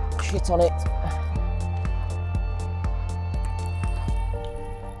 Shit on it.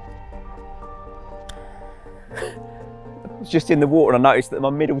 I was just in the water and I noticed that my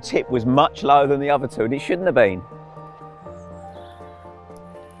middle tip was much lower than the other two, and it shouldn't have been.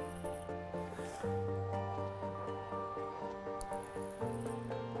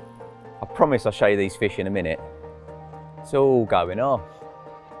 I promise I'll show you these fish in a minute. It's all going off.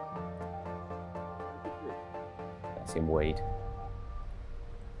 That's in weed.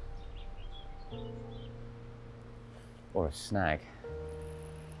 Or a snag.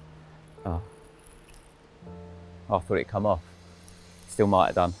 Oh. I thought it'd come off. Still might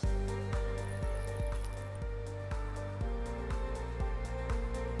have done.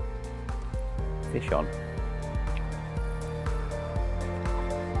 Fish on.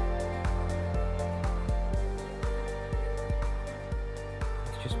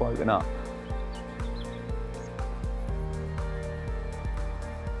 It's just woken up.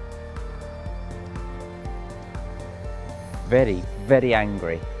 Very, very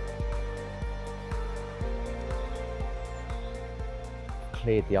angry.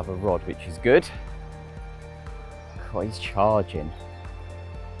 Cleared the other rod, which is good. God, he's charging.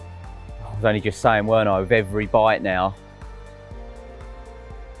 I was only just saying, weren't I, with every bite now,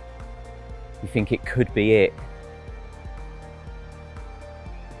 you think it could be it.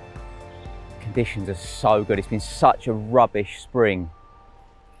 Conditions are so good. It's been such a rubbish spring.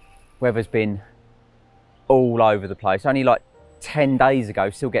 Weather's been all over the place. Only like 10 days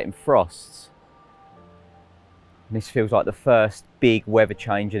ago, still getting frosts. And this feels like the first big weather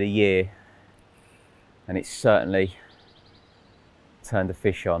change of the year. And it's certainly turned the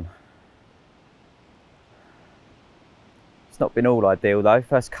fish on. It's not been all ideal though.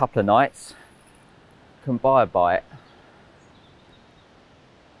 First couple of nights, couldn't buy a bite.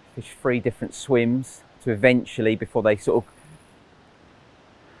 Fished 3 different swims to eventually, before they sort of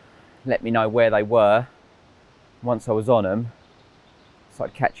let me know where they were, once I was on them,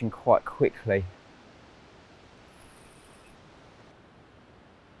 started catching quite quickly.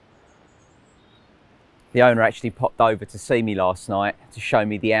 The owner actually popped over to see me last night to show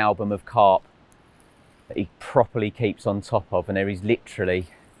me the album of carp that he properly keeps on top of, and there is literally,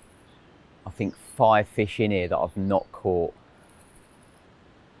 I think, 5 fish in here that I've not caught.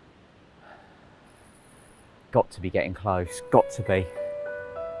 Got to be getting close, got to be.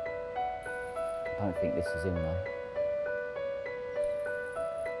 I don't think this is in though.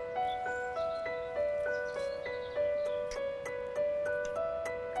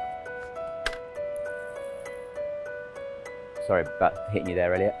 Sorry about hitting you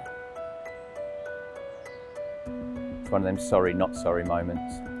there, Elliot. It's one of them sorry, not sorry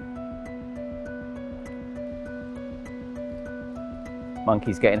moments.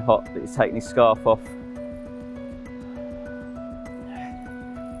 Monkey's getting hot, but he's taking his scarf off.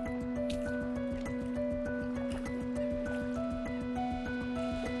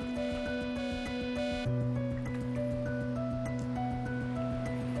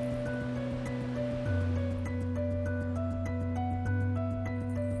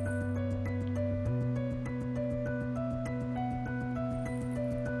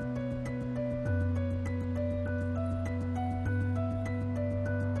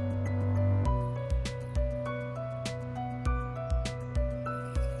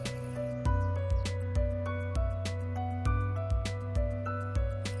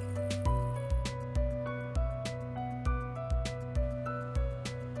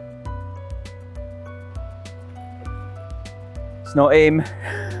 It's not him.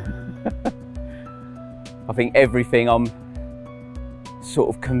 I think everything I'm sort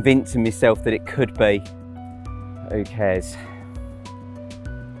of convincing myself that it could be. Who cares?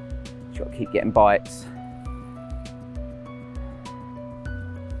 Just got to keep getting bites.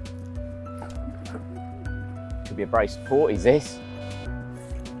 Could be a brace of 40s, this.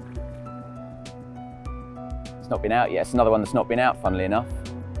 It's not been out yet. It's another one that's not been out, funnily enough.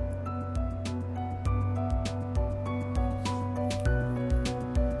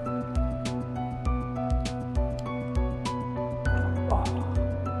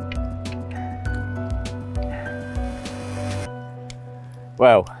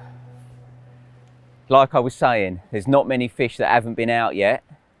 Well, like I was saying, there's not many fish that haven't been out yet,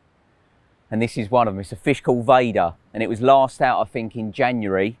 and this is one of them. It's a fish called Vader, and it was last out, I think, in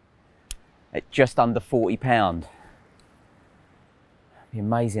January at just under 40 pound. It'd be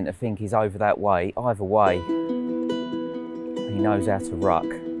amazing to think he's over that weight, either way. He knows how to ruck.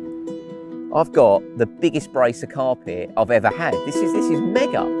 I've got the biggest brace of carp here I've ever had. This is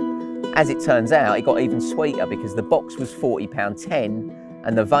mega. As it turns out, it got even sweeter because the box was £40.10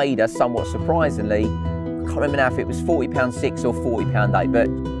 and the Vader, somewhat surprisingly, I can't remember now if it was £40.6 or £40.8, but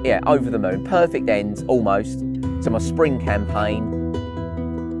yeah, over the moon. Perfect end, almost, to my spring campaign.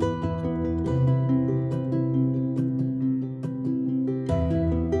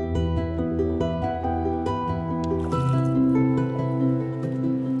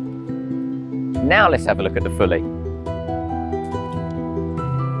 Now let's have a look at the fully.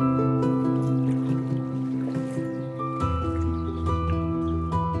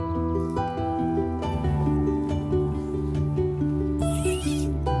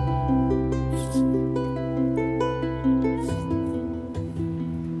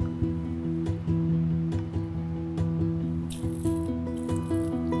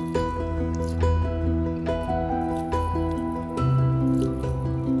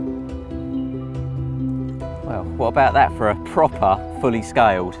 What about that for a proper fully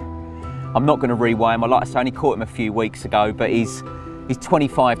scaled? I'm not going to reweigh him. Like I say, I only caught him a few weeks ago, but he's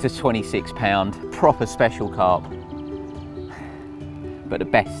 25 to 26 pound, proper special carp. But the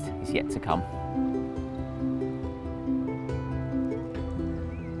best is yet to come.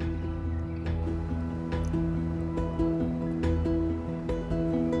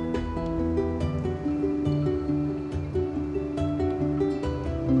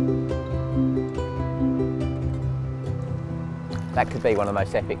 That could be one of the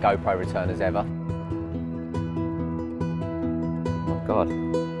most epic GoPro returners ever. Oh God.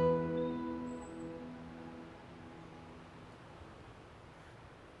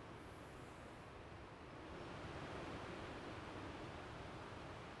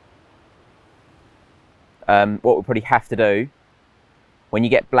 What we'll probably have to do, when you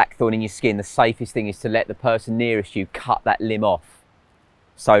get blackthorn in your skin, the safest thing is to let the person nearest you cut that limb off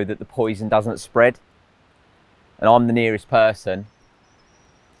so that the poison doesn't spread. And I'm the nearest person.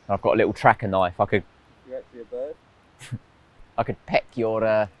 I've got a little tracker knife. I could. You're actually a bird. I could peck your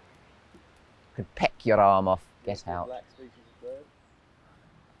arm off. Get out. Black species of bird.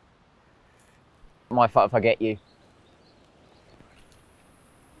 My fault if I get you.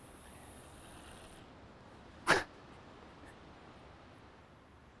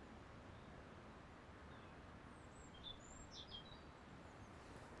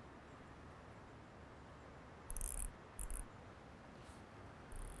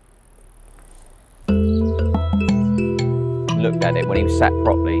 Looked at it when he was sat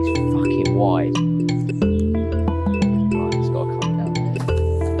properly, he's fucking wide. Right, just got to come down there.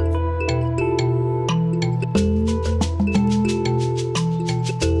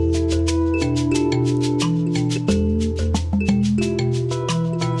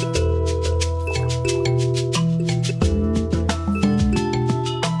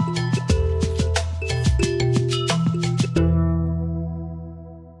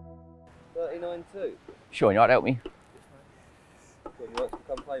 $39.2. Sure, you might help me.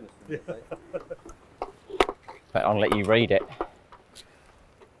 famous for this, mate. But I'll let you read it.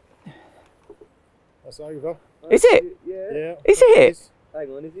 That's over. Is it? Yeah. Is it?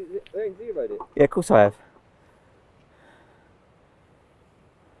 Hang on, is it? I ain't zeroed it. Yeah, of course I have.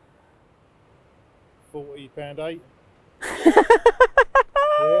 £40.8.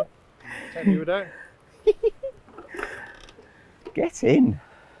 Yeah. Happy with that? Get in.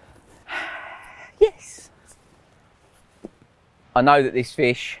 Yes. I know that this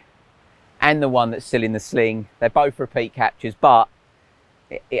fish and the one that's still in the sling, they're both repeat captures, but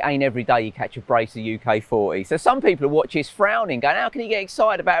it ain't every day you catch a brace of UK 40. So some people who watch this frowning, going, how can you get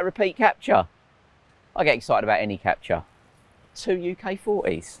excited about a repeat capture? I get excited about any capture. 2 UK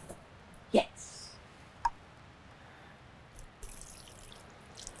 40s. Yes.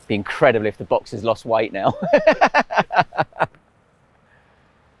 Be incredible if the box has lost weight now.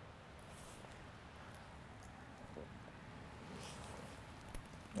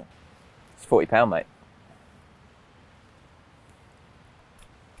 It's £40, mate.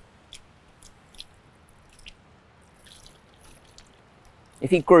 If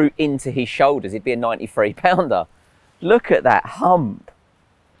he grew into his shoulders, he'd be a 93-pounder. Look at that hump.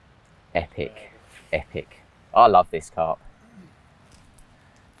 Epic, epic. I love this carp.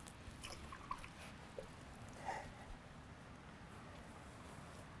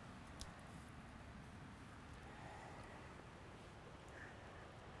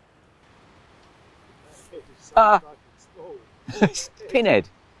 Pinhead.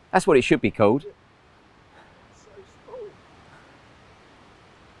 That's what it should be called.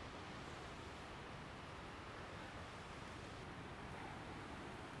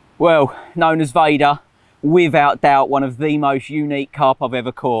 Well, known as Vader, without doubt one of the most unique carp I've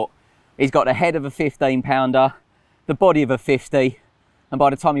ever caught. He's got the head of a 15-pounder, the body of a 50, and by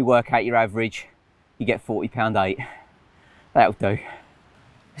the time you work out your average, you get £40.8. That'll do.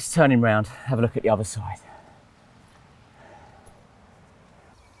 Let's turn him round, have a look at the other side.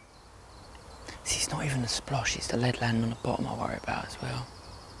 See, it's not even the splosh, it's the lead landing on the bottom I worry about as well.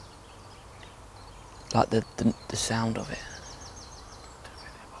 Like the sound of it.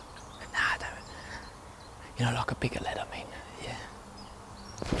 Nah, I don't. You know, like a bigger lead, I mean, yeah.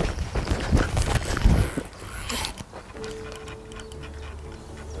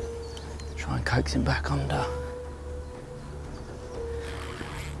 Try and coax him back under.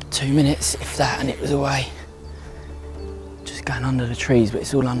 2 minutes, if that, and it was away. Just going under the trees, but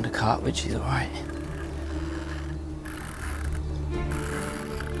it's all undercut, which is all right.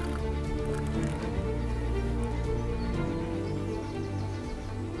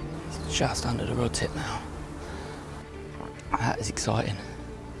 It's just under the rod tip now. That is exciting.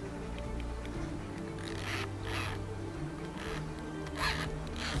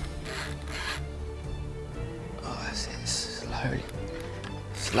 Oh, that's it,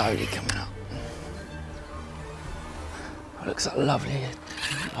 slowly coming up. Oh, looks like a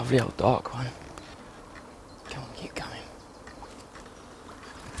lovely old dark one. Come on, keep coming.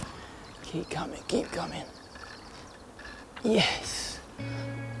 Keep coming, keep coming. Yes.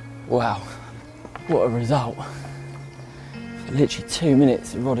 Wow, what a result. For literally 2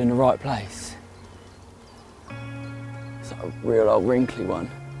 minutes, rod in the right place. It's like a real old wrinkly one.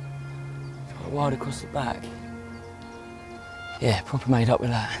 It's got a wide across the back. Yeah, proper made up with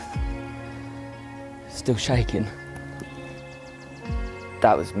that. Still shaking.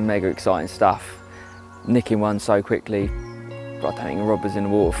 That was mega exciting stuff. Nicking one so quickly. But I don't think the rod was in the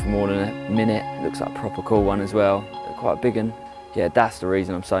water for more than a minute. It looks like a proper cool one as well. They're quite a big one. Yeah, that's the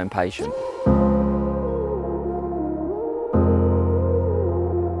reason I'm so impatient.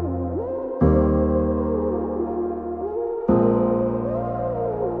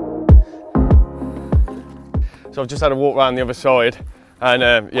 So I've just had a walk around the other side and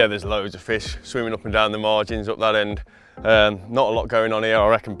yeah, there's loads of fish swimming up and down the margins up that end. Not a lot going on here. I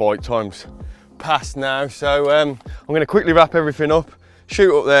reckon bite time's past now. So I'm going to quickly wrap everything up,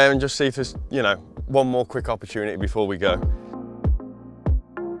 shoot up there and just see if there's, you know, one more quick opportunity before we go.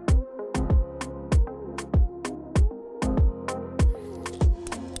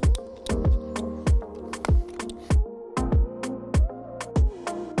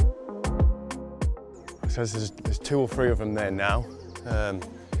 So there's 2 or 3 of them there now. I'm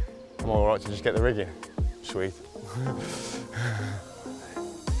all right to just get the rig in. Sweet.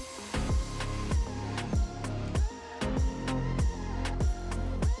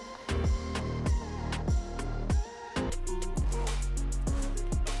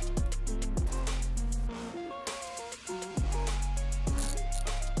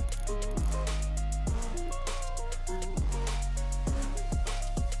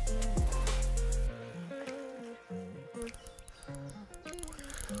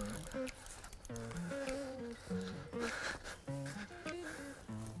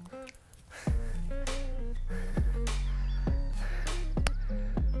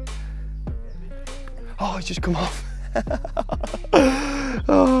 Oh, it's just come off.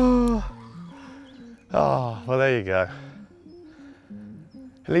 Oh, well, there you go.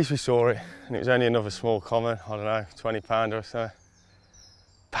 At least we saw it, and it was only another small common, I don't know, 20 pounder or so.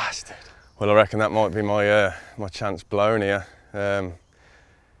 Bastard. Well, I reckon that might be my my chance blown here. You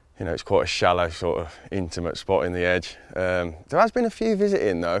know, it's quite a shallow, sort of intimate spot in the edge. There has been a few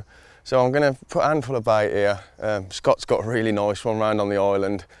visiting though, so I'm going to put a handful of bait here. Scott's got a really nice one round on the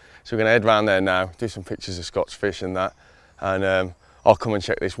island, so we're going to head round there now, do some pictures of Scott's fish and that, and I'll come and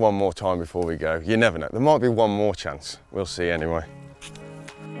check this one more time before we go. You never know, there might be one more chance. We'll see anyway.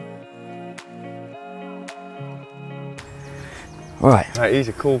 Right. Mate, he's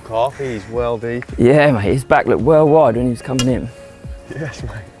a cool carp, he's well deep. Yeah, mate, his back looked well wide when he was coming in. Yes,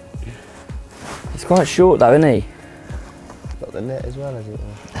 mate. He's quite short though, isn't he? Got the net as well, has it?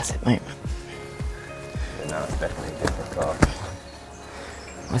 That's it, mate. Yeah, no, it's definitely a different carp.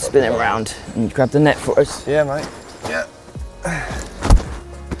 I'll spin him round and grab the net for us. Yeah, mate. Yeah.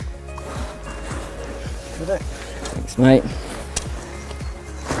 Thanks, mate.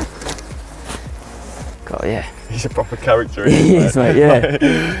 God, yeah. He's a proper character, He is, mate, yeah.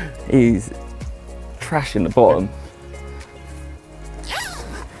 He's trashing the bottom.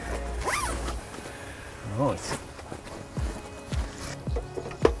 Nice.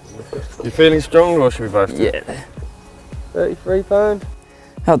 You feeling strong, or should we both do? Yeah. 33 pound.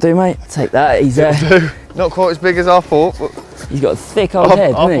 That'll do, mate. Take that. He's not quite as big as I thought, but he's got a thick old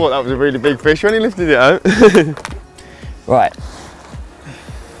head. I thought that was a really big fish when he lifted it out. Right.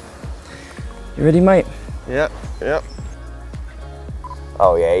 You ready, mate? Yep, yep.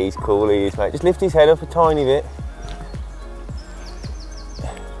 Oh yeah, he's cool, he is, mate. Just lift his head up a tiny bit.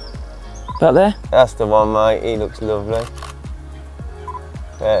 About there? That's the one, mate. He looks lovely.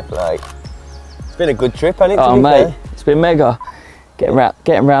 Fair play. It's been a good trip, hasn't it? Oh, mate, it's been mega.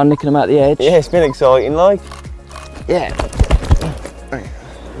 Getting round, nicking them out the edge. Yeah, it's been exciting, like. Yeah.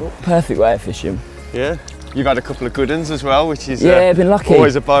 Perfect way of fishing. Yeah. You've had a couple of good ones as well, which is been lucky.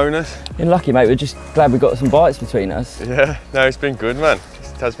 Always a bonus. Been lucky, mate. We're just glad we got some bites between us. Yeah, no, it's been good, man.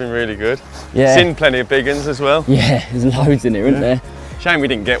 It has been really good. Yeah. Seen plenty of big ones as well. Yeah, there's loads in here, isn't there? Shame we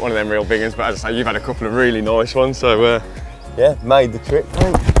didn't get one of them real big ones, but as I say, you've had a couple of really nice ones, so yeah, made the trip,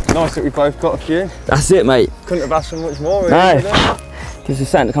 mate. Nice that we both got a few. That's it, mate. Couldn't have asked for much more, really. No. Gives us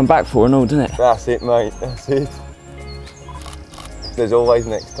something to come back for and all, doesn't it? That's it, mate. That's it. There's always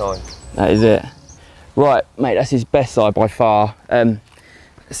next time. That is it. Right, mate, that's his best side by far. I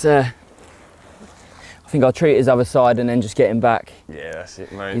think I'll treat his other side and then just get him back. Yeah, that's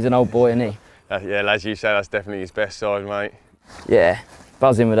it, mate. He's an old boy, isn't he? Yeah, as you say, that's definitely his best side, mate. Yeah,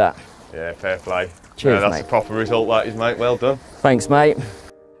 buzzing with that. Yeah, fair play. Cheers, that's mate. a proper result, that is, mate. Well done. Thanks, mate.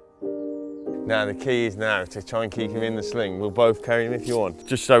 Now, the key is now to try and keep him in the sling. We'll both carry him if you want,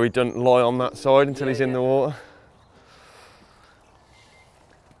 just so he doesn't lie on that side until he's in the water.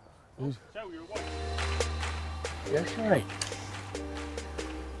 Yes, mate.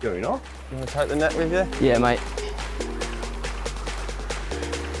 Going off. You want to take the net with you? Yeah, mate.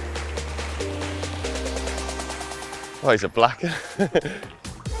 Oh, he's a blacker.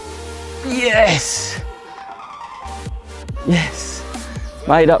 Yes! Yes!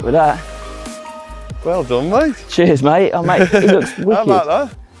 Made up with that. Well done, mate. Cheers, mate. Oh, mate, he looks wicked. How about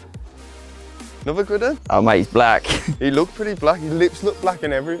that? Another good one? Oh, mate, he's black. He looked pretty black. His lips look black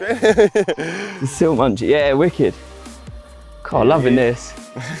and everything. He's still munchy. Yeah, wicked. God, loving this.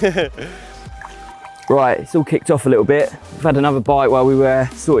 Right, it's all kicked off a little bit. We've had another bite while we were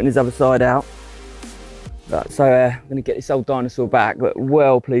sorting his other side out. So I'm going to get this old dinosaur back, but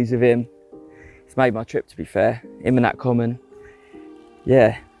well pleased with him. It's made my trip, to be fair. Him and that common.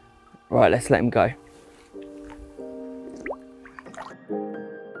 Yeah. Right, let's let him go.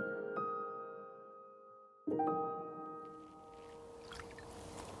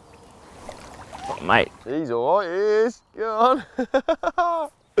 Oh, mate. He's alright, he is. Go on.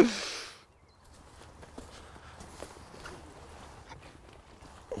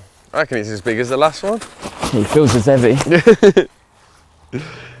 I reckon he's as big as the last one. He feels as heavy.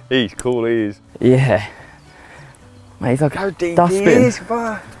 He's cool, he is. Yeah. Mate, he's like how deep dustbin. he is.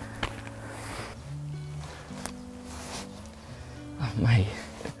 Oh, mate.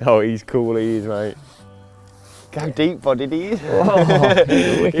 Oh, he's cool, he is, mate. Look how deep bodied he is. Oh,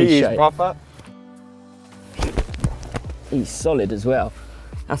 he is proper. He's solid as well.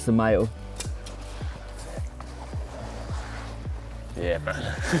 That's the male. Yeah,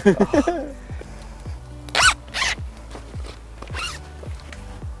 man. Oh.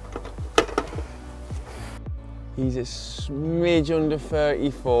 He's a smidge under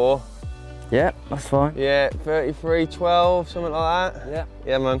 34. Yeah, that's fine. Yeah, 33.12, something like that. Yeah.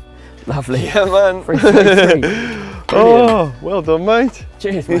 Yeah, man. Lovely. Yeah, man. 333. Oh, well done, mate.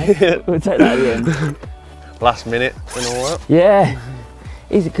 Cheers, mate. We'll take that at the end. Last minute and all that. Yeah.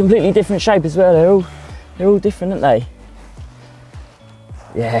 He's a completely different shape as well. They're all different, aren't they?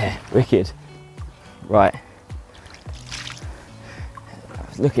 Yeah, wicked. Right.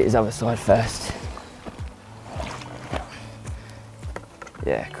 Let's look at his other side first.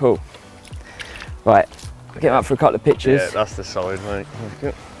 Yeah, cool. Right, get him up for a couple of pictures. Yeah, that's the side, mate.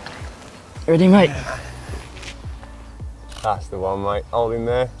 That's Ready, mate? That's the one, mate. Hold him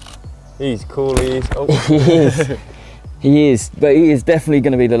there. He's cool, he is. Oh. He is. He is, but he is definitely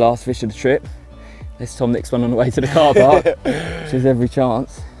going to be the last fish of the trip. There's Tom next one on the way to the car park, which is every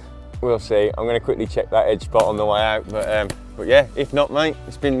chance. We'll see. I'm going to quickly check that edge spot on the way out, but yeah, if not, mate,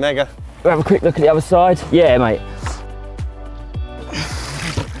 it's been mega. We'll have a quick look at the other side. Yeah, mate.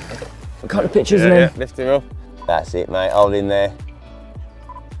 A couple of pictures and then... Yeah, lift him up. That's it, mate. Hold in there.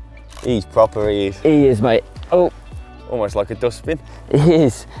 He's proper, he is. He is, mate. Oh. Almost like a dustbin. He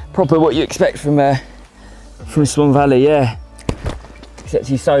is. Proper what you expect from Swan Valley, yeah. Except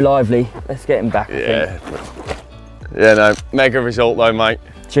he's so lively. Let's get him back, I think. Yeah, no, mega result though, mate.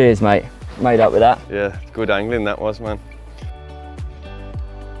 Cheers, mate. Made up with that. Yeah, good angling that was, man.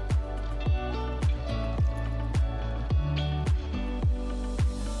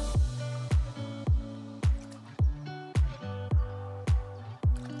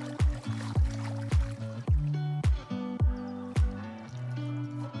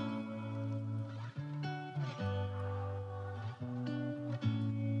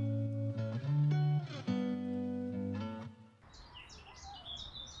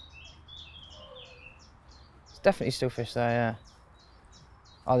 Definitely still fish there, yeah.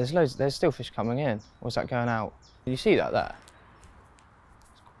 Oh, there's still fish coming in. Or is that going out? Did you see that there?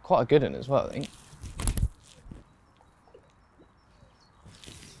 It's quite a good one as well, I think.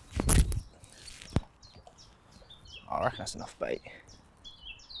 Oh, I reckon that's enough bait.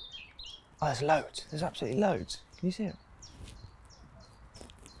 Oh, there's loads. There's absolutely loads. Can you see it?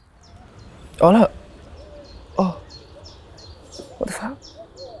 Oh, look. Oh. What the fuck?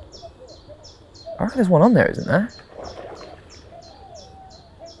 I reckon there's one on there, isn't there?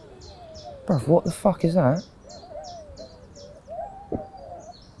 Bruv, what the fuck is that?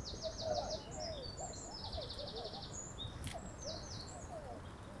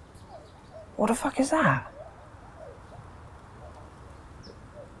 What the fuck is that?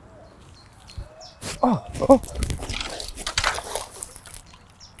 Oh, oh.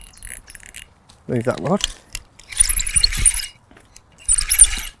 Move that rod.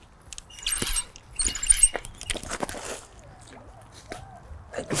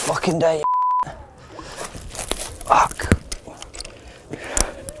 Fucking day. Fuck.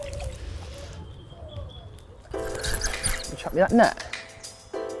 You chuck me that net.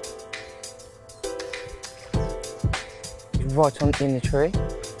 It's right on in the tree.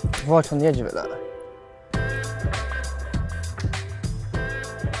 Right on the edge of it, look.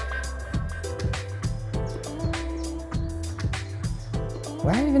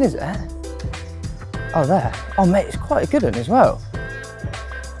 Where even is it? Oh, there. Oh, mate, it's quite a good one as well.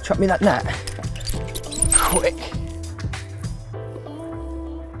 Chuck me that net. Quick.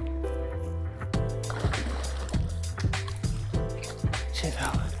 Chill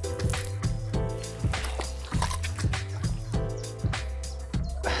out.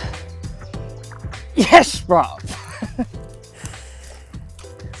 Yes, bro.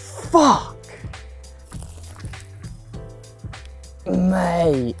 Fuck.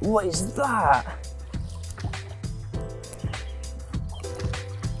 Mate, what is that?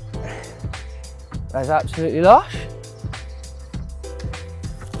 That's absolutely lush.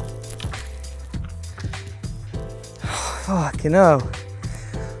 Fucking hell.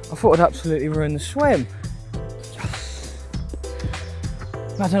 I thought I'd absolutely ruin the swim.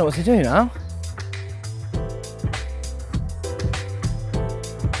 I don't know what to do now.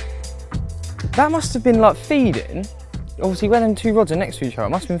 That must have been like feeding. Obviously when them two rods are next to each other, it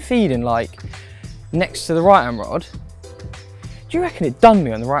must have been feeding like next to the right hand rod. Do you reckon it done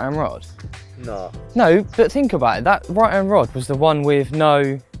me on the right hand rod? No. No, but think about it. That right hand rod was the one with no,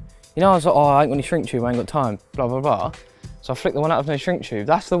 you know, I was like, oh, I ain't got any shrink tube, I ain't got time, blah, blah, blah. So I flicked the one out of no shrink tube.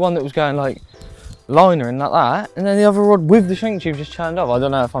 That's the one that was going like liner and like that. And then the other rod with the shrink tube just churned off. I don't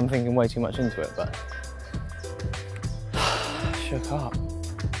know if I'm thinking way too much into it, but shook up.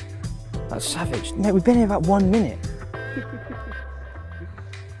 That's savage. Mate, we've been here about 1 minute.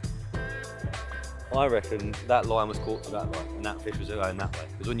 I reckon that line was caught to that line and that fish was going that way.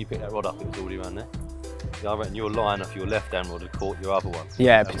 Because when you picked that rod up, it was already around there. I reckon your line off your left hand would have caught your other one.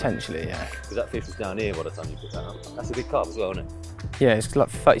 Yeah, potentially, yeah. Because that fish was down here by the time you put that up. That's a big carp as well, isn't it? Yeah, it's like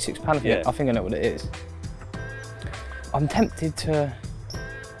 36 pound. Yeah. I think I know what it is. I'm tempted to.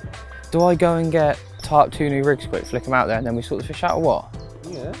 Do I go and tie up 2 new rigs quick, flick them out there, and then we sort the fish out, or what?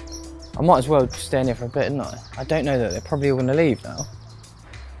 Yeah. I might as well stay in here for a bit, didn't I? I don't know that they're probably all going to leave now.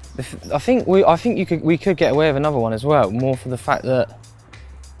 I think we could get away with another one as well, more for the fact that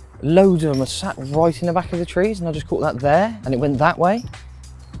loads of them are sat right in the back of the trees, and I just caught that there, and it went that way.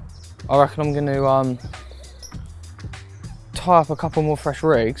 I reckon I'm going to tie up a couple more fresh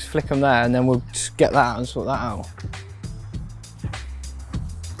rigs, flick them there, and then we'll just get that out and sort that out.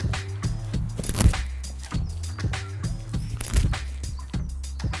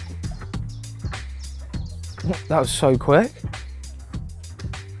 That was so quick.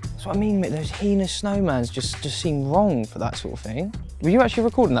 That's what I mean, mate. Those heinous snowmans just seem wrong for that sort of thing. Were you actually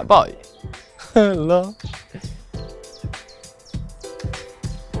recording that bite? Hello.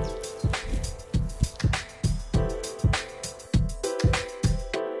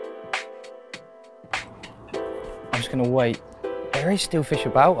 I'm just gonna wait. There is still fish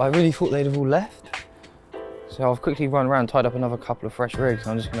about. I really thought they'd have all left. So I've quickly run around, tied up another couple of fresh rigs,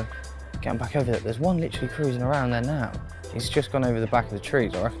 and I'm just gonna get them back over there. There's one literally cruising around there now. He's just gone over the back of the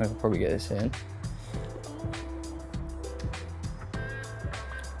trees. I reckon I could probably get this in.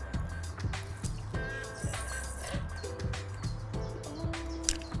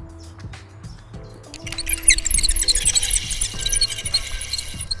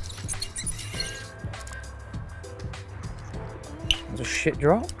 There's a shit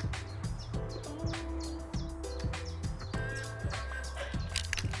drop.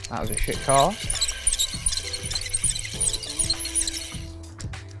 That was a shit cast.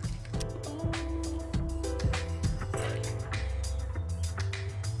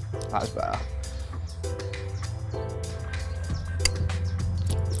 That's better.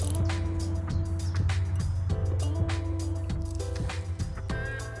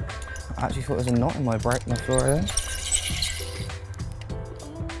 I actually thought there was a knot in my floor there.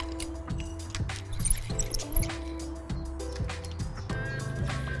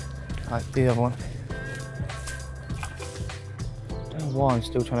 Right, the other one. I don't know why I'm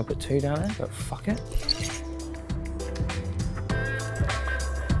still trying to put 2 down there, but fuck it.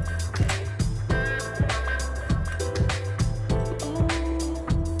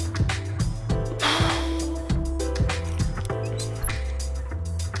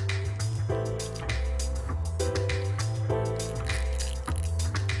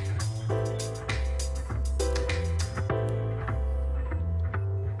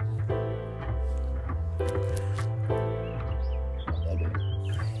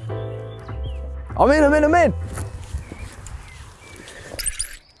 I'm in.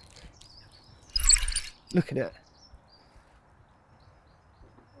 Look at it.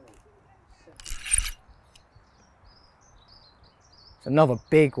 It's another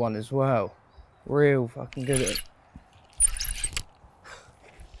big one as well. Real fucking good at it.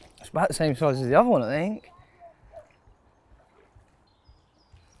 It's about the same size as the other one, I think.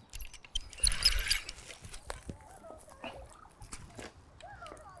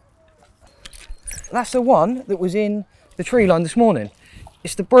 That's the one that was in the tree line this morning.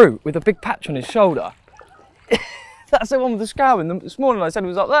 It's the brute with a big patch on his shoulder. That's the one with the scow in them. This morning I said it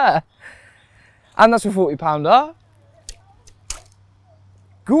was up there. And that's a 40 pounder.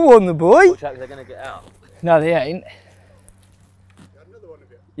 Go on the boy. Watch out, they're going to get out. No, they ain't.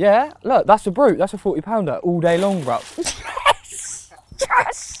 Yeah, look, that's a brute. That's a 40 pounder all day long, bro. Yes!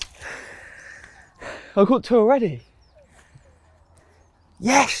 Yes! I've got 2 already.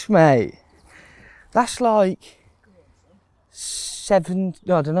 Yes, mate. That's like 7,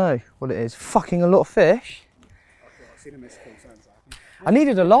 I don't know what it is, fucking a lot of fish. I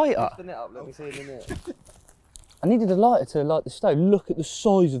needed a lighter. I needed a lighter to light the stove. Look at the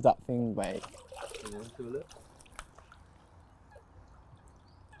size of that thing, mate.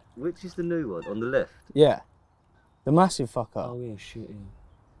 Which is the new one, on the left? Yeah, the massive fucker. Oh yeah, shooting.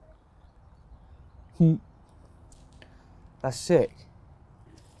 That's sick.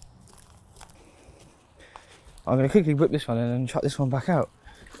 I'm going to quickly whip this one in and chuck this one back out.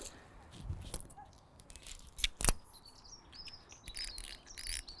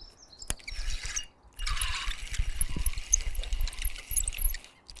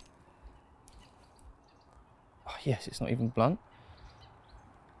 Oh yes, it's not even blunt.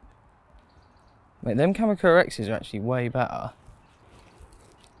 Mate, them Kamakura X's are actually way better.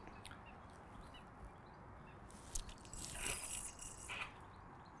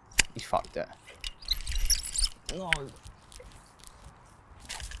 He's fucked it. No.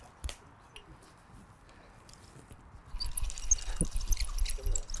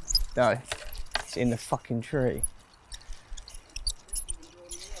 No, it's in the fucking tree.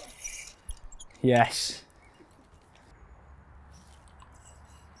 Yes.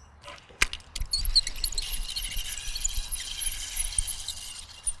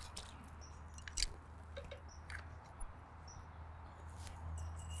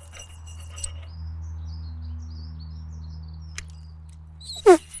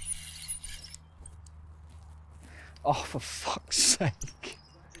 Oh, for fuck's sake.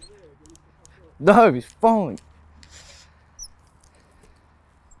 No, it's fine.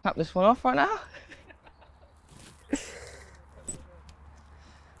 Snap this one off right now.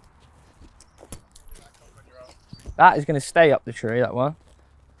 That is going to stay up the tree, that one,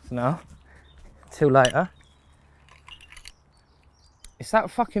 for now, till later. It's that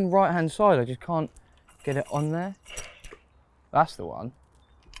fucking right hand side, I just can't get it on there. That's the one.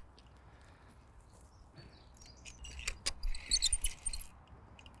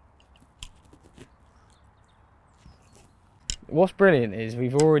 What's brilliant is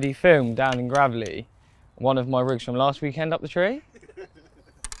we've already filmed down in Gravelly one of my rigs from last weekend up the tree.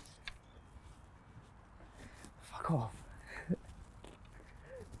 Fuck off.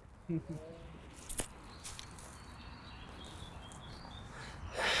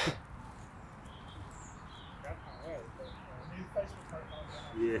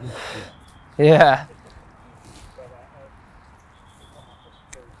 Yeah.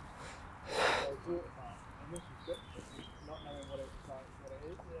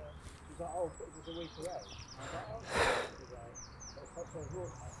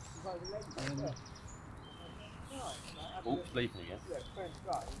 Oh, sleeping again.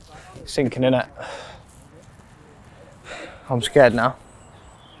 Sinking in it. I'm scared now.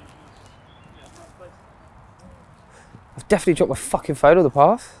 I've definitely dropped my fucking phone on the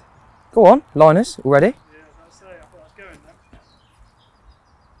path. Go on, liners, already? Yeah, I was going to say, I thought I was going there.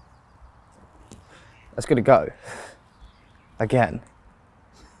 That's gonna go. Again.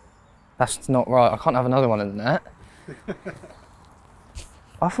 That's not right, I can't have another one in the net.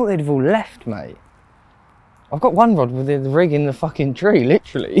 I thought they'd have all left, mate. I've got one rod with the rig in the fucking tree,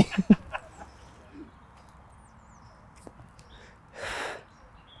 literally.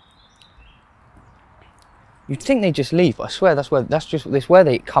 You'd think they just leave, but I swear that's where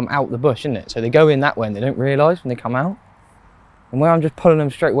they come out the bush, isn't it? So they go in that way and they don't realise when they come out. And where I'm just pulling them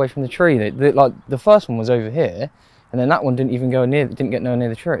straight away from the tree, like the first one was over here, and then that one didn't even go near, didn't get nowhere near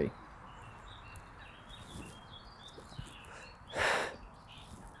the tree.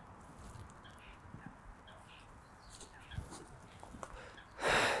 I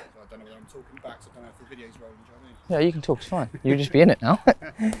don't know whether I'm talking back, so I don't know if the video's rolling, do you know what I mean? Yeah, you can talk, it's fine. You'll just be in it now.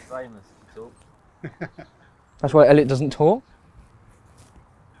 Famous talk. That's why Elliot doesn't talk.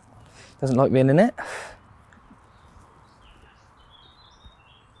 Doesn't like being in it.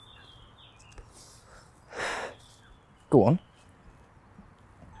 Go on.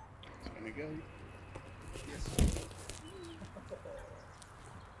 There we go.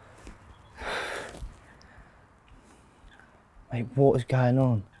 Mate, what is going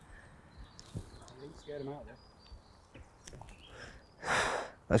on? Scared him out there.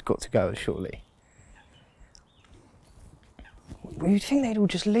 That's got to go, surely. You'd think they'd all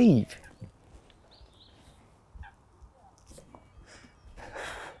just leave.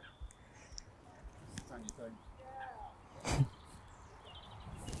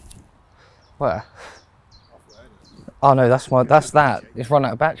 Where? Oh no, that's that. It's run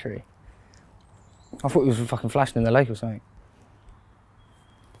out of battery. I thought it was fucking flashing in the lake or something.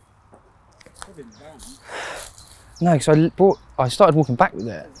 No, because I started walking back with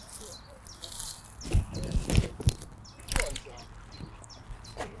it.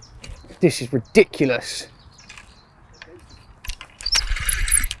 This is ridiculous.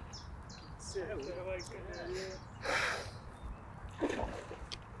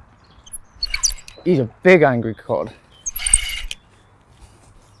 He's a big angry cod.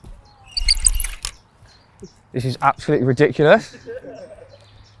 This is absolutely ridiculous.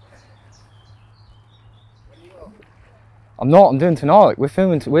 I'm not, I'm doing tonight. We're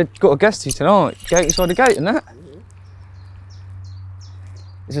filming, we've got a guest here tonight. Gate inside the gate, isn't it?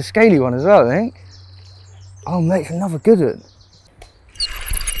 It's a scaly one as well, I think. Oh mate, it's another good one.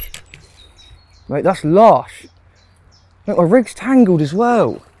 Mate, that's lush. Mate, my rig's tangled as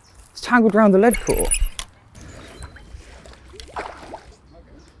well. It's tangled around the lead core.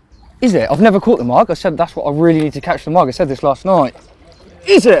 Is it? I've never caught the mug. I said that's what I really need to catch the mug. I said this last night.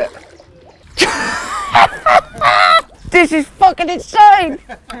 Is it? This is fucking insane!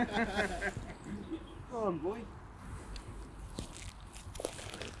 Come on, boy.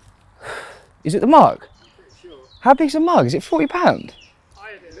 Is it the mug? Pretty sure. How big's the mug? Is it £40?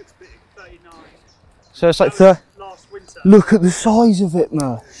 It looks big. So it's like last winter. Look at the size of it,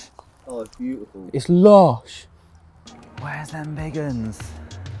 Mersh. Oh, it's beautiful. It's lush. Where's them big uns?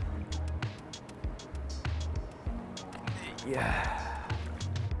 Yeah.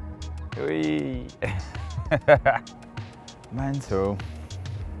 Whee. Mental.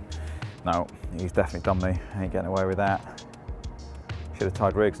 No, he's definitely done me. Ain't getting away with that. Should have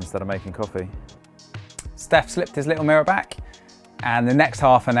tied rigs instead of making coffee. Steph slipped his little mirror back, and the next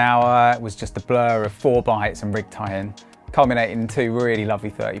half an hour was just a blur of 4 bites and rig tying, culminating in 2 really lovely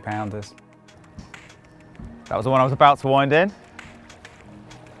 30-pounders. That was the one I was about to wind in.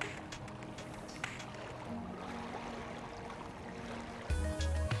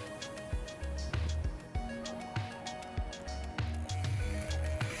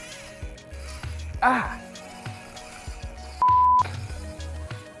 Ah!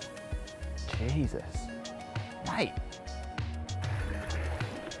 Jesus. Mate.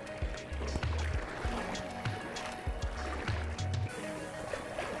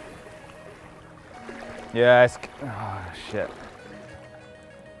 Yeah, it's... Oh, shit.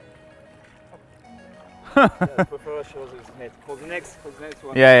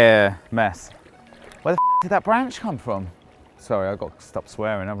 Yeah, mess. Where the f did that branch come from? Sorry, I've got to stop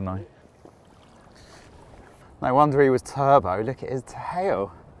swearing, haven't I? No wonder he was turbo. Look at his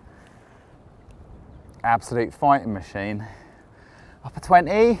tail. Absolute fighting machine. Upper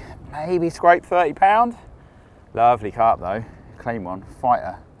 20, maybe scrape 30 pound. Lovely carp though, clean one,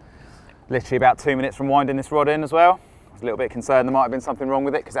 fighter. Literally about 2 minutes from winding this rod in as well. I was a little bit concerned there might have been something wrong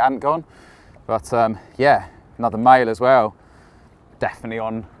with it because it hadn't gone. But yeah, another male as well. Definitely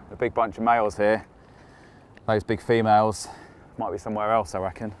on a big bunch of males here. Those big females might be somewhere else, I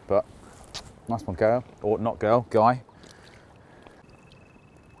reckon. But nice one, girl, or not girl, guy.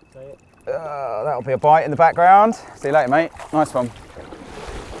 That'll be a bite in the background. See you later, mate. Nice one.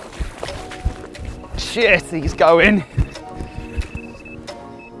 Shit, he's going.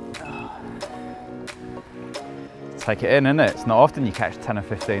 Take it in, innit? It's not often you catch 10 or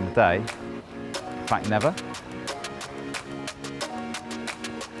 15 a day. In fact, never.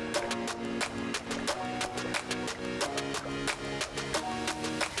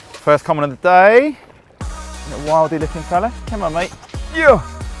 First comment of the day. Little wildy looking fella. Come on, mate. Yeah.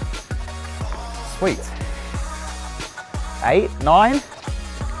 Sweet. 8, 9,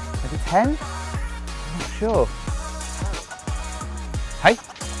 maybe 10? I'm not sure. Hey?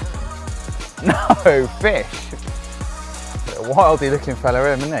 No, fish. A wildy looking fella,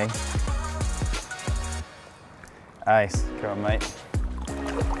 isn't he? Ace, come on, mate.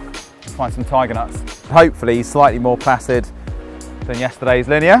 Let's find some tiger nuts. Hopefully he's slightly more placid than yesterday's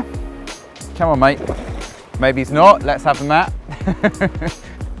linear. Come on, mate. Maybe he's not. Let's have the mat.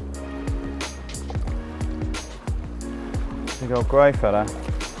 Big old grey fella.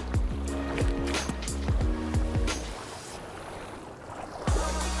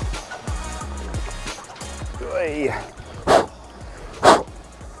 Oi.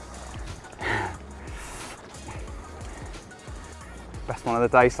 Best one of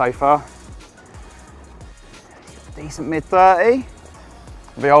the day so far. Decent mid-30.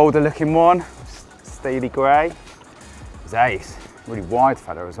 The older looking one, steely grey. It's ace. Really wide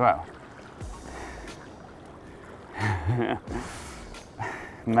fella as well.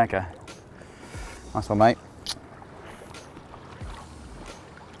 Mega. Nice one, mate.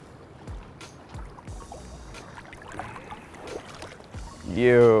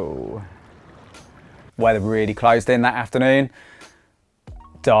 Yo. Weather really closed in that afternoon.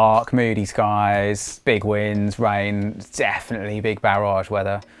 Dark, moody skies, big winds, rain, definitely big barrage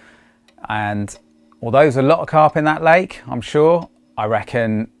weather. And although there's a lot of carp in that lake, I'm sure, I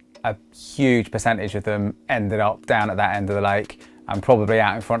reckon a huge percentage of them ended up down at that end of the lake and probably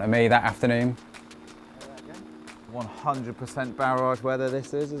out in front of me that afternoon. 100% barrage weather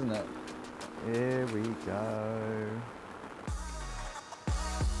this is, isn't it? Here we go.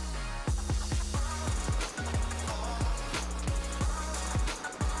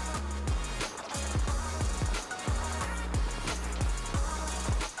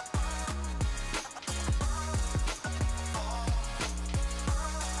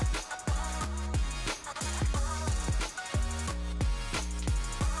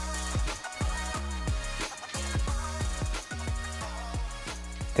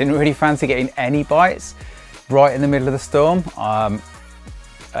 Didn't really fancy getting any bites right in the middle of the storm.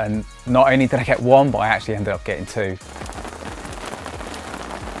 And not only did I get one, but I actually ended up getting 2.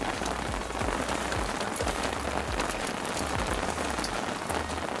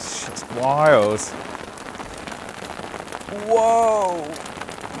 It's just wild. Whoa!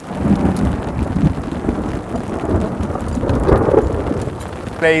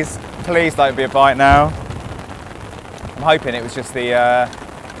 Please. Please don't be a bite now. I'm hoping it was just the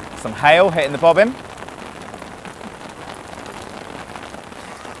some hail hitting the bobbin.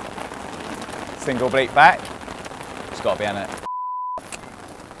 Single bleep back. It's got to be in it.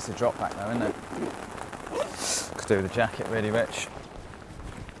 It's a drop back though, isn't it? Could do with the jacket really, Rich.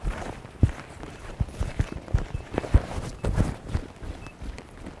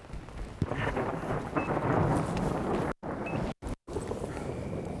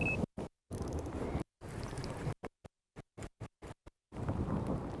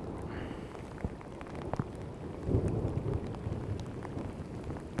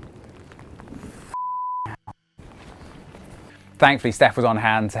 Thankfully, Steph was on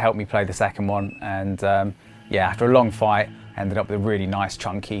hand to help me play the second one, and yeah, after a long fight, ended up with a really nice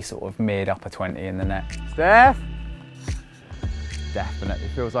chunky sort of mid upper 20 in the net. Steph, definitely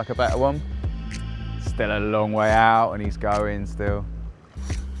feels like a better one. Still a long way out, and he's going still.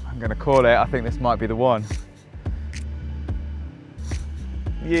 I'm going to call it. I think this might be the one.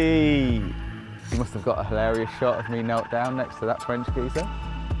 Yee! You must have got a hilarious shot of me knelt down next to that French geezer.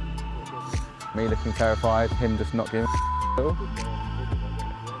 Me looking terrified, him just not giving yeah,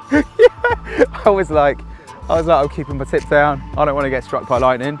 I was like, I'm keeping my tip down. I don't want to get struck by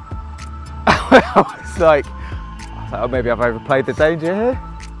lightning. I was like, oh, maybe I've overplayed the danger here.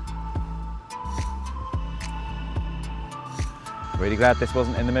 Really glad this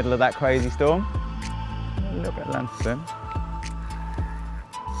wasn't in the middle of that crazy storm. A little bit of land to swim.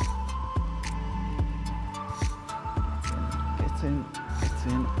 Get in,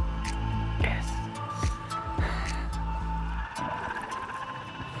 get in. Yes.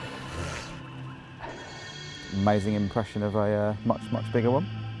 Amazing impression of a much bigger one.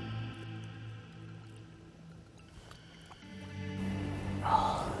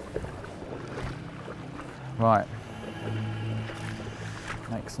 Right,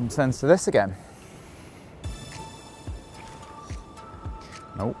 make some sense to this again.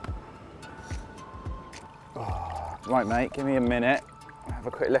 Nope. Oh, right mate, give me a minute. I'll have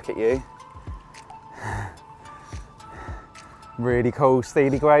a quick look at you. Really cool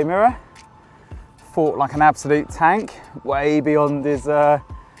steely grey mirror. Fought like an absolute tank, way beyond his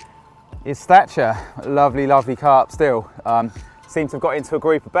stature. Lovely, lovely carp still. Seems to have got into a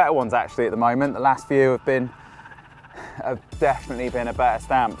group of better ones actually at the moment. The last few have definitely been a better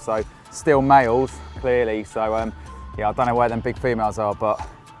stamp. So still males, clearly. So yeah, I don't know where them big females are, but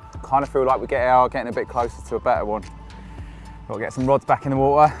kind of feel like we are getting a bit closer to a better one. Got to get some rods back in the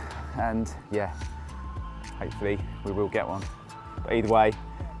water, and yeah, hopefully we will get one. But either way,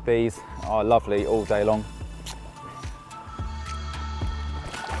 these are lovely all day long.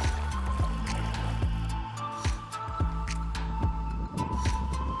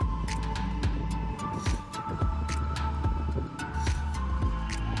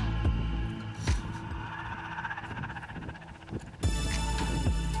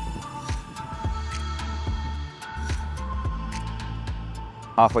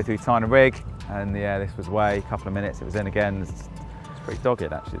 Halfway through tying a rig, and yeah, this was way, a couple of minutes, it was in again. It's pretty dogged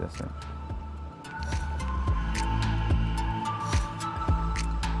actually, this thing.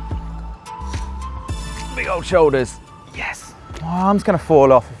 Big old shoulders, yes. My arm's gonna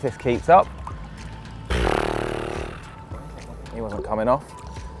fall off if this keeps up. He wasn't coming off.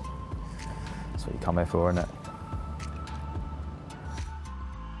 That's what you come here for, isn't it?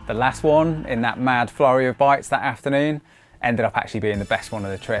 The last one in that mad flurry of bites that afternoon ended up actually being the best one of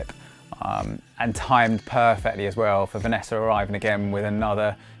the trip, and timed perfectly as well for Vanessa arriving again with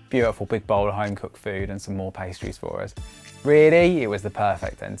another beautiful big bowl of home cooked food and some more pastries for us. Really, it was the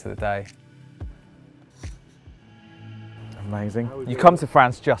perfect end to the day. Amazing. You come to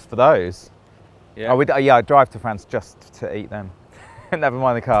France just for those? Yeah. Oh, yeah, I drive to France just to eat them. Never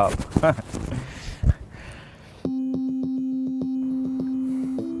mind the carp.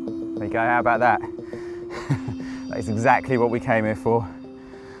 There you go, how about that? That is exactly what we came here for.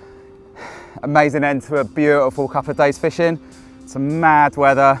 Amazing end to a beautiful couple of days fishing. Some mad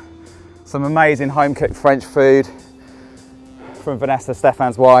weather, some amazing home-cooked French food from Vanessa,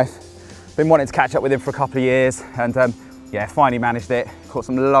 Stefan's wife. Been wanting to catch up with him for a couple of years, and yeah, finally managed it. Caught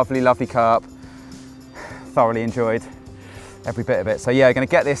some lovely, lovely carp. Thoroughly enjoyed every bit of it. So yeah, gonna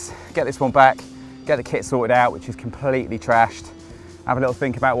get this one back, get the kit sorted out, which is completely trashed. Have a little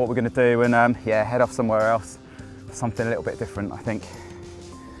think about what we're gonna do, and yeah, head off somewhere else. Something a little bit different, I think.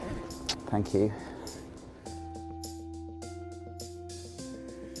 Thank you.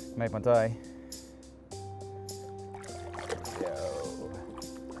 Made my day.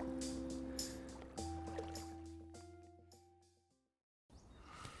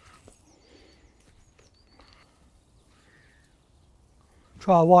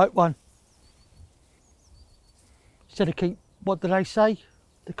 Try a white one. Instead of keep, what do they say?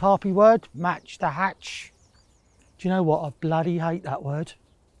 The carpy word, match the hatch. Do you know what? I bloody hate that word.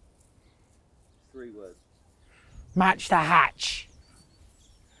 3 words. Match the hatch.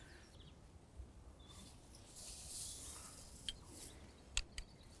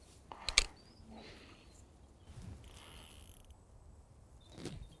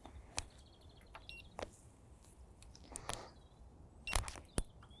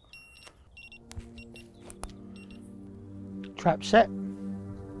 Trap set.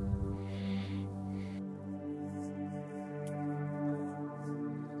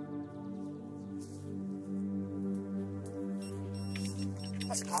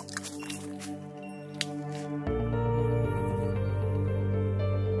 Let's go.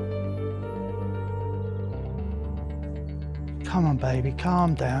 Come on, baby,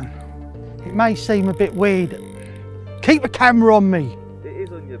 calm down. It may seem a bit weird. Keep the camera on me. It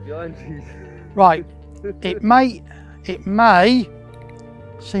is on you, behind you. Right, it may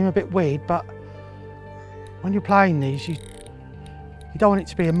seem a bit weird, but when you're playing these, you don't want it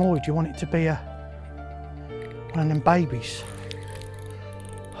to be a moid, you want it to be one of them babies.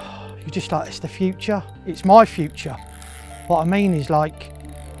 You're just like, it's the future, it's my future. What I mean is, like,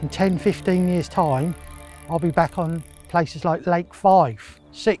 in 10, 15 years time, I'll be back on places like Lake 5,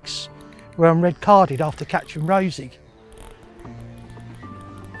 6, where I'm red carded after catching Rosie.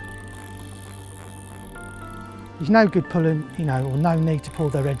 There's no good pulling, you know, or no need to pull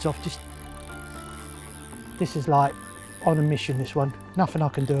their heads off. Just, this is like on a mission, this one. Nothing I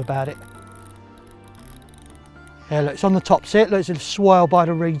can do about it. Yeah, look, it's on the top. See it? Look, it's a swirl by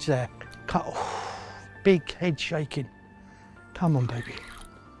the reeds there. Oh, big head shaking. Come on, baby.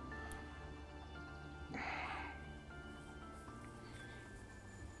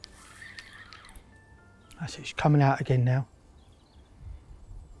 That's it, she's coming out again now.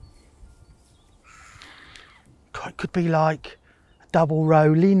 It could be like a double row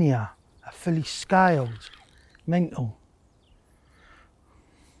linear, a fully scaled, mental.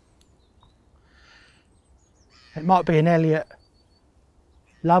 It might be an Elliot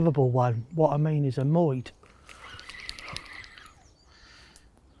lovable one. What I mean is a moid.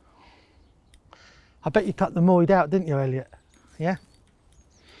 I bet you cut the moid out, didn't you, Elliot? Yeah?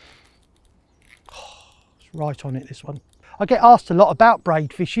 Oh, it's right on it, this one. I get asked a lot about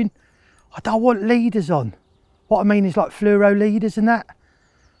braid fishing. I don't want leaders on. What I mean is like fluoro leaders and that.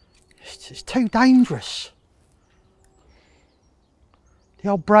 It's too dangerous. The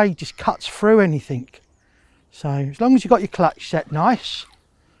old braid just cuts through anything. So as long as you've got your clutch set nice,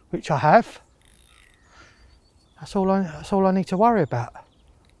 which I have, that's all I need to worry about.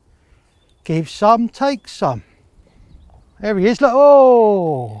 Give some, take some. There he is, look,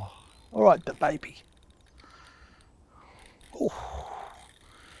 oh! All right, the baby. Oh.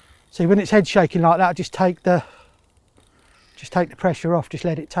 See, when it's head shaking like that, just take the pressure off, just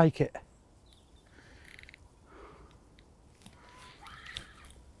let it take it.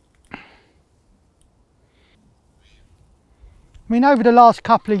 I mean, over the last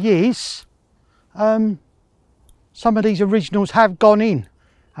couple of years, some of these originals have gone in,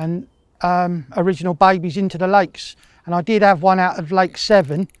 and original babies into the lakes. And I did have one out of Lake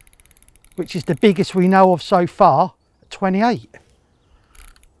 7, which is the biggest we know of so far, at 28.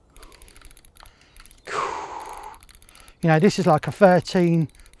 You know, this is like a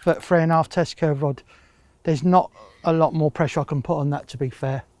 13-foot 3.5 test curve rod. There's not a lot more pressure I can put on that, to be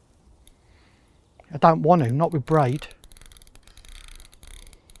fair. I don't want to, not with braid.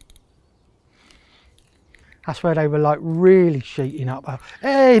 That's where they were like really sheeting up.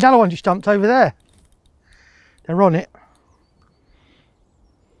 Hey, another one just jumped over there. They're on it.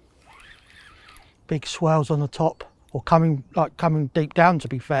 Big swells on the top, or coming deep down, to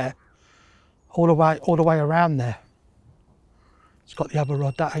be fair. All the way around there. It's got the other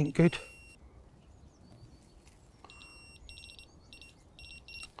rod, that ain't good.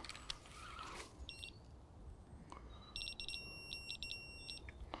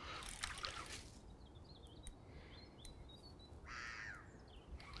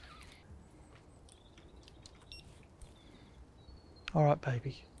 All right,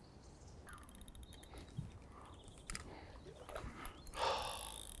 baby.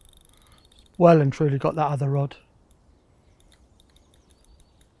 Well and truly got that other rod.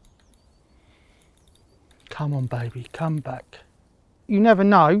 Come on, baby, come back. You never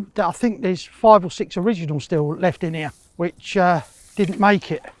know, that I think there's 5 or 6 originals still left in here, which didn't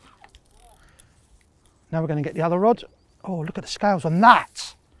make it. Now we're going to get the other rod. Oh, look at the scales on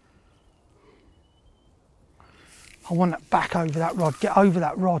that. I want that back over that rod. Get over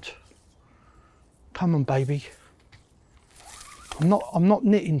that rod. Come on, baby. I'm not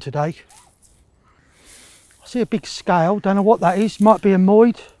knitting today. I see a big scale, don't know what that is, might be a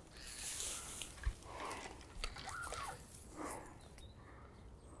moid.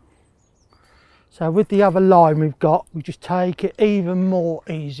 So with the other line we've got, we just take it even more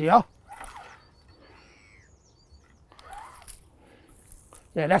easier.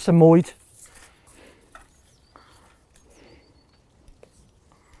 Yeah, that's a moid.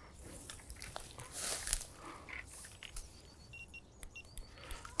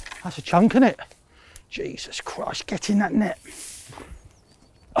 That's a chunk, isn't it? Jesus Christ, get in that net.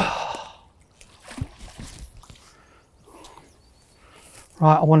 Oh.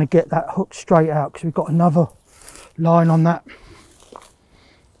 Right, I want to get that hook straight out because we've got another line on that.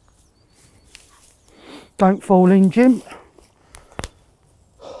 Don't fall in, Jim.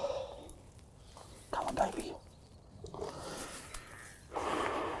 Come on, baby.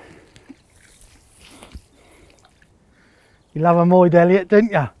 You love a moid, Elliot, don't you?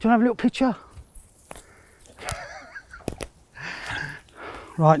 Do you want to have a little picture?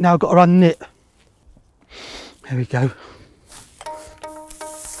 Right, now I've got to unknit. There we go.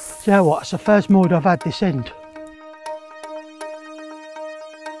 Do you know what? It's the first moid I've had this end.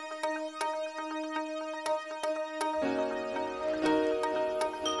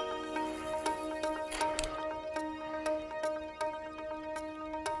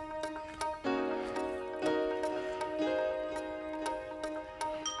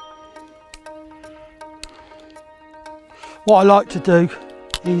 What I like to do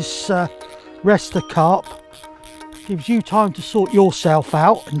is rest the carp. Gives you time to sort yourself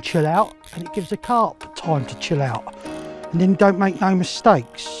out and chill out, and it gives the carp time to chill out, and then don't make no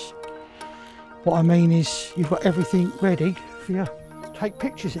mistakes. What I mean is you've got everything ready for you to take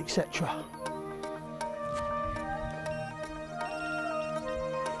pictures, etc.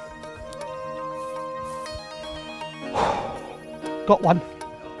 Got one.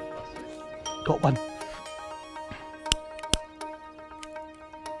 Got one.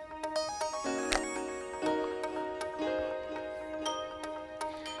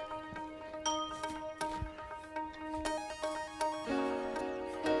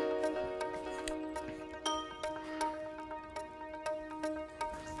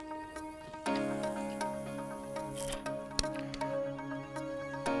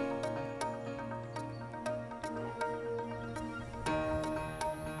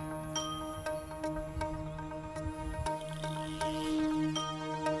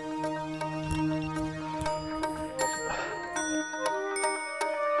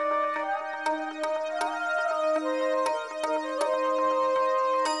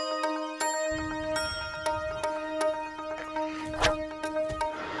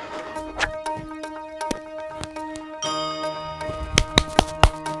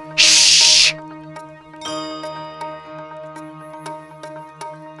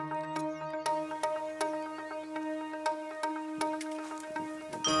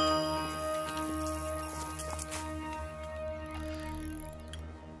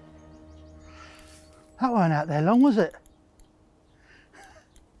 That weren't out there long, was it?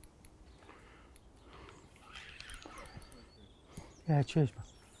 Yeah, cheers.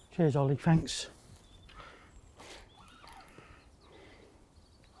 Cheers, Ollie, thanks.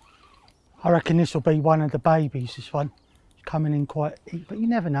 I reckon this will be one of the babies, this one. It's coming in quite, but you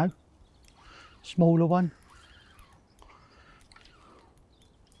never know. Smaller one.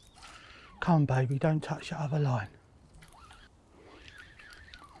 Come on, baby, don't touch that other line.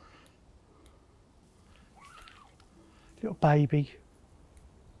 Little baby.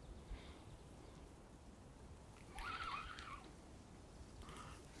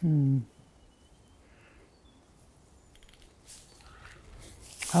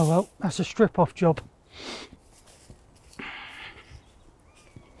 Oh well, that's a strip off job.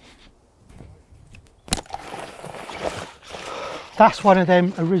 That's one of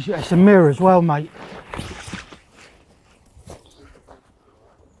them original, it's a mirror as well, mate.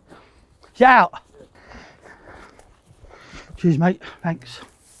 Is it out? Cheers, mate, thanks.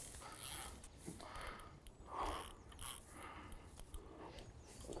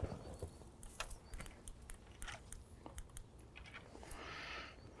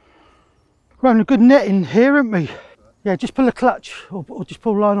 We're having a good netting here, aren't we? Yeah, just pull the clutch, or just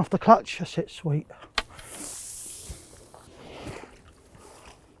pull the line off the clutch, that's it, sweet.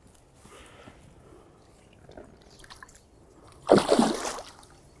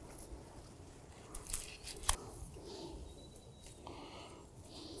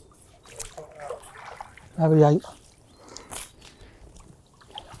 There we go.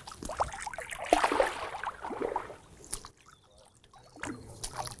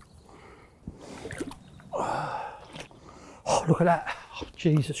 Oh, look at that.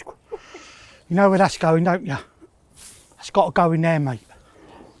 Jesus. You know where that's going, don't you? That's got to go in there, mate.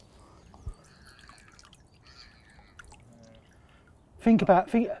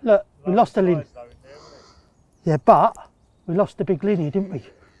 Look, we lost the lid. Yeah, but we lost the big linear, didn't we?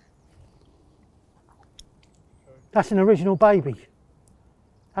 That's an original baby.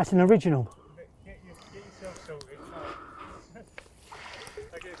 That's an original. Get yourself sorted.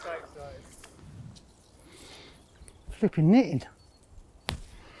 I get so excited. Flipping knitting.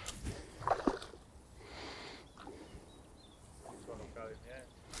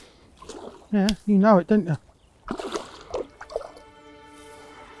 Yeah, you know it, don't you?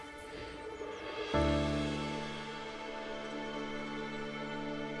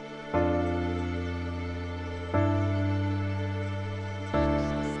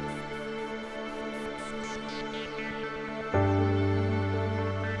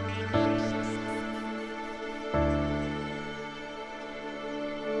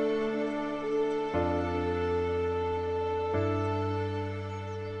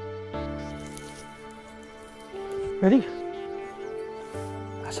 Ready?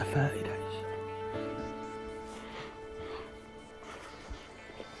 That's a 30 days.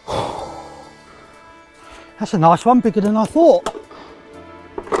 That's a nice one, bigger than I thought.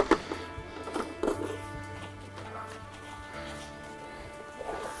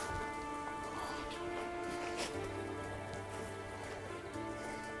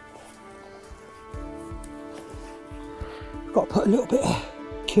 Got to put a little bit of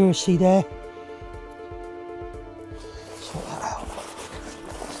accuracy there. Sort that out.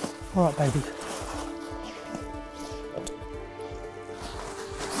 All right, baby.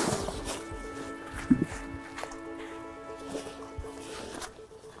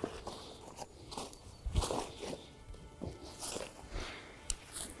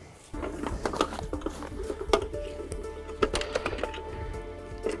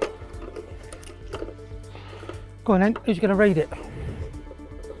 Go on then, who's going to read it?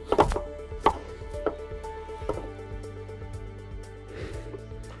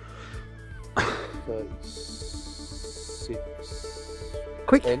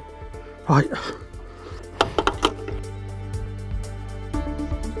 Quick. Right.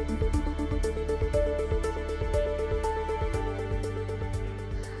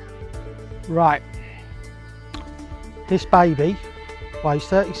 Right. This baby weighs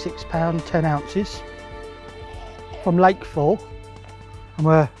 36 pounds 10 ounces from Lake 4, and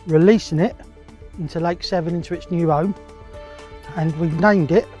we're releasing it into Lake 7 into its new home, and we've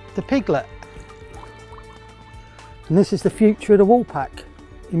named it the Piglet. And this is the future of the wool pack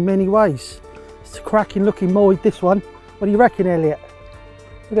in many ways. It's a cracking looking moid, this one. What do you reckon, Elliot?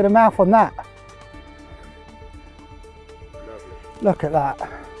 Look at the mouth on that. Lovely. Look at that.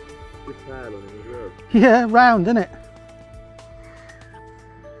 Good tail on him as well. Yeah, round, isn't it?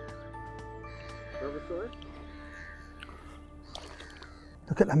 Another side?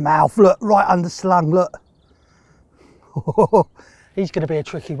 Look at the mouth, look, right underslung, look. He's going to be a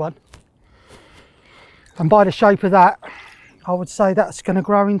tricky one. And by the shape of that, I would say that's going to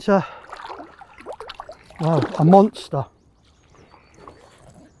grow into, well, a monster.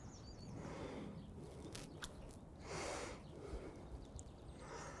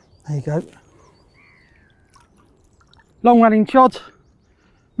 There you go. Long running chod,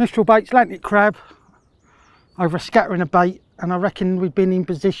 mistral baits, Atlantic crab, over a scattering of bait, and I reckon we've been in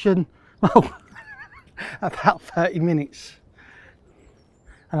position, well, about 30 minutes.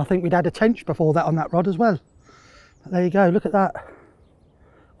 And I think we'd had a tench before that on that rod as well. But there you go, look at that.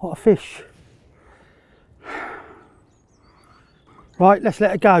 What a fish. Right, let's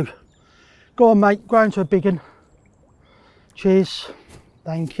let it go. Go on, mate, grow into a big one. Cheers.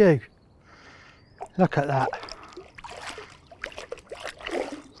 Thank you. Look at that.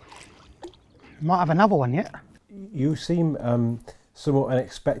 Might have another one yet. You seem somewhat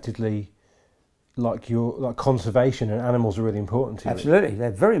unexpectedly like conservation and animals are really important to you. Absolutely, they're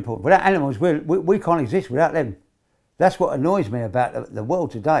very important. Without animals, we can't exist without them. That's what annoys me about the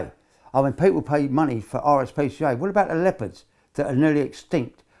world today. I mean, people pay money for RSPCA. What about the leopards that are nearly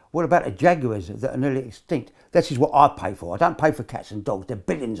extinct? What about the jaguars that are nearly extinct? This is what I pay for. I don't pay for cats and dogs. There are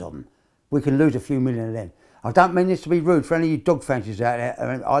billions of them. We can lose a few million of them. I don't mean this to be rude for any of you dog fanciers out there.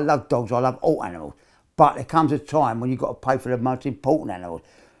 I mean, I love dogs, I love all animals. But there comes a time when you've got to pay for the most important animals.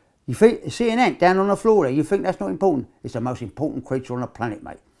 You see an ant down on the floor there, you think that's not important? It's the most important creature on the planet,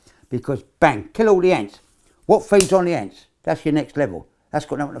 mate. Because bang, kill all the ants. What feeds on the ants? That's your next level. That's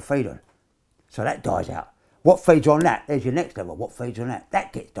got nothing to feed on. So that dies out. What feeds on that? There's your next level. What feeds on that?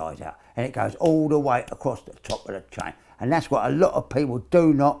 That dies out. And it goes all the way across the top of the chain. And that's what a lot of people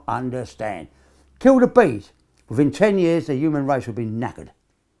do not understand. Kill the bees. Within 10 years, the human race will be knackered.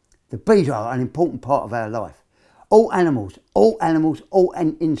 The bees are an important part of our life. All animals, all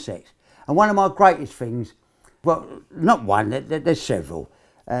insects. And one of my greatest things, well, not one, there's several.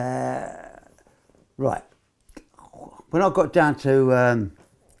 Right, when I got down to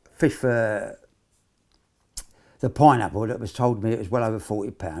fish for the pineapple that was told me it was well over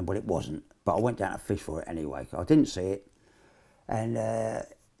 £40, well it wasn't, but I went down to fish for it anyway. I didn't see it, and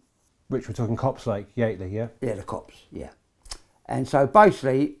which we're talking Cops Lake, Yateley, yeah? Yeah, the Cops, yeah. And so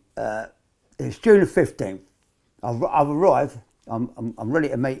basically, it's June the 15th. I've arrived. I'm ready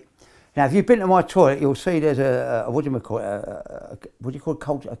to meet. Now, if you've been to my toilet, you'll see there's a what do you call it? What do you call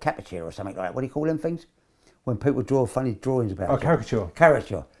it? A caricature or something like that. What do you call them things? When people draw funny drawings about. Oh, caricature.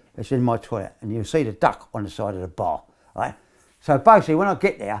 Caricature. It's in my toilet, and you'll see the duck on the side of the bar, right? So basically, when I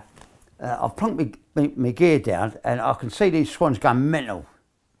get there, I've plunked my gear down, and I can see these swans going mental,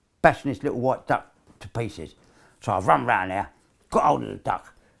 bashing this little white duck to pieces. So I've run round there, got hold of the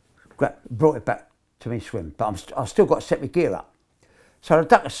duck, brought it back to me swim, but I've still got to set my gear up. So the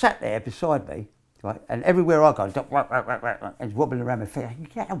duck has sat there beside me, right, and everywhere I go, the duck and wobbling around my feet. You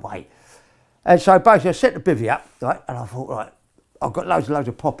get away. And so basically I set the bivvy up, right, and I thought, right, I've got loads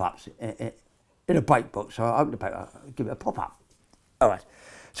of pop-ups in a bait book, so I opened the bait, I'll give it a pop-up. All right.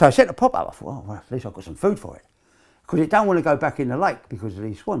 So I set the pop-up, I thought, oh, well, at least I've got some food for it. Because it don't want to go back in the lake because of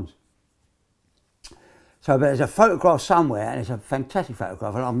these swans. So there's a photograph somewhere, and it's a fantastic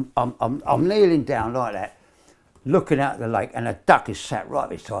photograph, and I'm kneeling down like that, looking out the lake, and a duck is sat right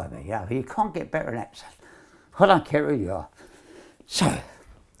beside me. Yeah, you can't get better than that. I don't care who you are. So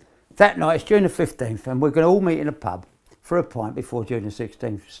that night, it's June the 15th, and we're going to all meet in a pub for a pint before June the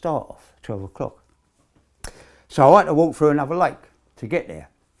 16th start off, 12 o'clock. So I had to walk through another lake to get there.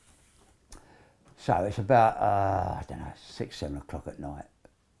 So it's about, I don't know, 6, 7 o'clock at night,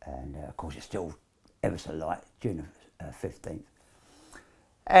 and of course it's still ever so light, June the 15th.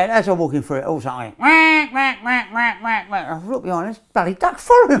 And as I'm walking through it, all of a sudden, I look behind, this bloody duck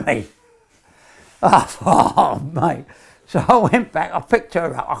following me. Oh, mate. So I went back, I picked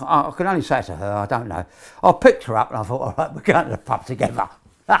her up. I can only say it to her, I don't know. I picked her up and I thought, all right, we're going to the pub together.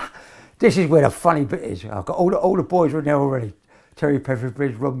 This is where the funny bit is. I've got all the boys were in there already. Terry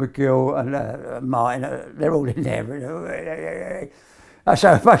Pepperbridge, Rob McGill and Martin, they're all in there.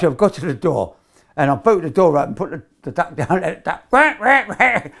 So basically I've got to the door and I booted the door up and put the duck down, let the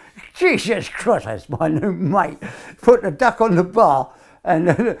duck, Jesus Christ, that's my new mate. Put the duck on the bar, and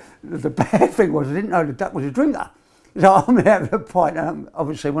the bad thing was I didn't know the duck was a drinker. So I'm having a pint, and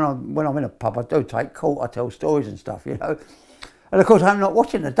obviously when I'm in a pub I do take court, I tell stories and stuff, you know. And of course I'm not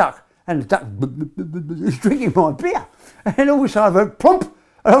watching the duck, and the duck is drinking my beer. And then all of a sudden I went plump,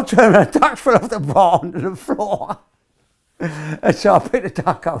 and I turned around, the duck fell off the bar onto the floor. And so I picked the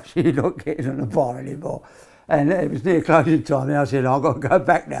duck up, she's not getting on the bar anymore. And it was near closing time, and I said, I've got to go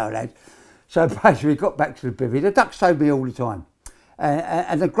back now, lads. So basically we got back to the bivvy. The duck saved me all the time.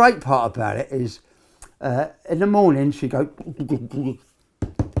 And the great part about it is, in the morning she'd go,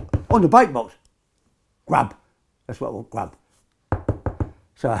 on the bait box, grub. That's what I want, grub.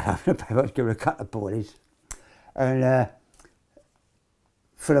 So I give her a couple of boilies. And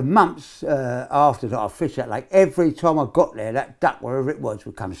for the months after that I fished that lake, every time I got there, that duck, wherever it was,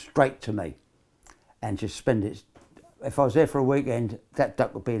 would come straight to me and just spend it. If I was there for a weekend, that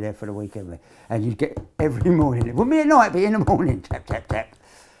duck would be there for the weekend. And you'd get every morning. It wouldn't be at night, but in the morning, tap, tap, tap.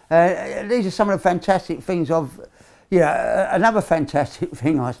 These are some of the fantastic things of, another fantastic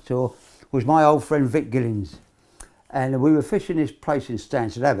thing I saw was my old friend Vic Gillings. And we were fishing this place in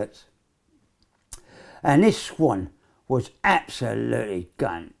Stansted Abbots. And this swan was absolutely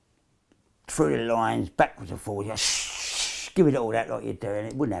going through the lines, backwards and forwards, just give it all that like you're doing,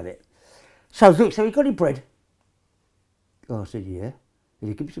 it wouldn't have it. So Vic said, you got any bread? Oh, I said, yeah. He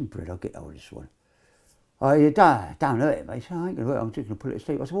said, give me some bread, I'll get hold of this one. Oh, you don't hurt it, mate. He said, I ain't going to hurt it, I'm just going to put it to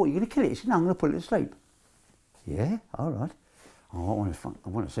sleep. I said, what, you're going to kill it? He said, no, I'm going to put it to sleep. Yeah, all right. Oh, I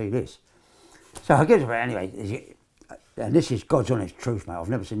want to see this. So I give it anyway. And this is God's honest truth, mate. I've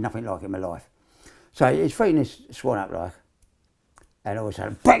never seen nothing like it in my life. So he's feeding this swan up like, and all of a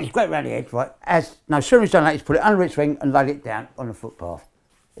sudden, bang, he's straight round the edge, right? No sooner he's done that, he's put it under its wing and laid it down on the footpath.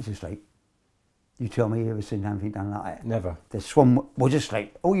 It's asleep. You tell me you've ever seen anything done like that? Never. The swan was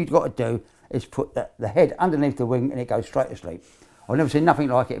asleep. All you've got to do is put the head underneath the wing and it goes straight to sleep. I've never seen nothing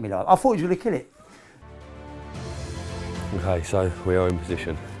like it in my life. I thought he was going to kill it. Okay, so we are in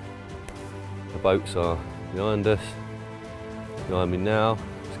position. The boats are behind us. Behind me now,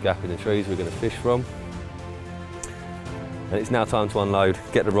 there's a gap in the trees we're going to fish from. And it's now time to unload,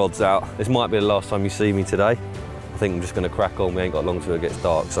 get the rods out. This might be the last time you see me today. I think I'm just going to crack on, we ain't got long till it gets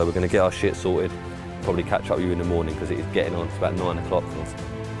dark, so we're going to get our shit sorted, probably catch up with you in the morning because it is getting on. It's about 9 o'clock and it's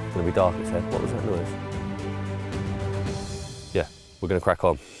going to be dark at 10. What was that noise? Yeah, we're going to crack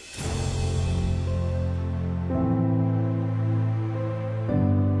on.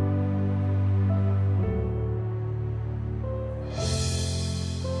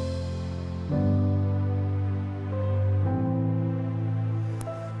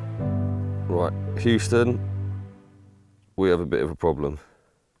 Right, Houston, we have a bit of a problem.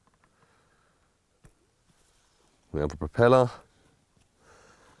 We have a propeller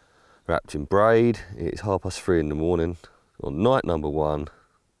wrapped in braid. It's 3:30 in the morning on night number 1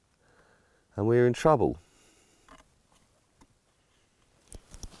 and we're in trouble.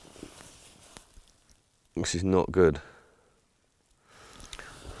 This is not good.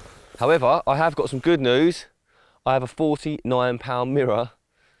 However, I have got some good news. I have a £49 mirror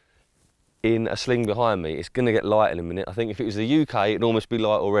in a sling behind me. It's going to get light in a minute. I think if it was the UK, it'd almost be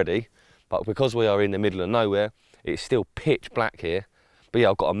light already. But because we are in the middle of nowhere, it's still pitch black here. But yeah,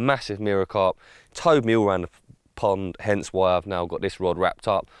 I've got a massive mirror carp. Towed me all around the pond, hence why I've now got this rod wrapped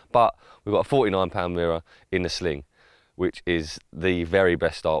up. But we've got a £49 mirror in the sling, which is the very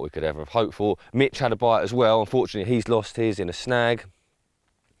best start we could ever have hoped for. Mitch had a bite as well. Unfortunately, he's lost his in a snag.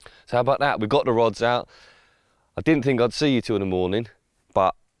 So how about that? We've got the rods out. I didn't think I'd see you till in the morning,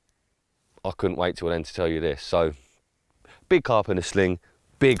 but I couldn't wait till then to tell you this. So, big carp in a sling,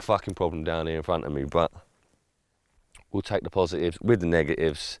 big fucking problem down here in front of me, but we'll take the positives with the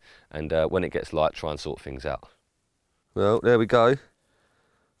negatives and when it gets light, try and sort things out. Well, there we go.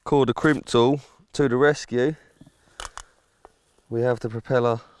 Called the crimp tool to the rescue. We have the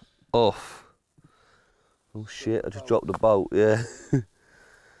propeller off. Oh shit, I just dropped the bolt, yeah.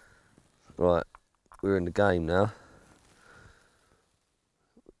 Right, we're in the game now.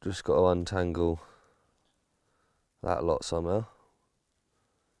 Just got to untangle that lot somehow,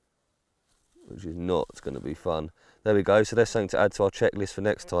 which is not going to be fun. There we go, so there's something to add to our checklist for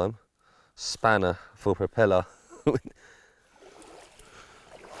next time. Spanner for propeller.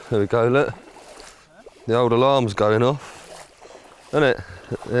 There we go, look. The old alarm's going off, isn't it?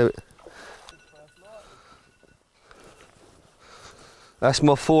 That's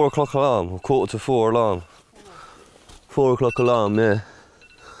my 4 o'clock alarm, or 3:45 alarm. 4 o'clock alarm, yeah.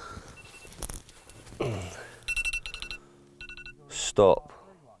 Stop.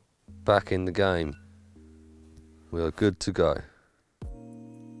 Back in the game. We are good to go.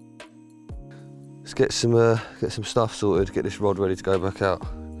 Let's get some stuff sorted, get this rod ready to go back out.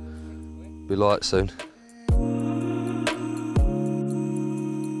 Be light soon.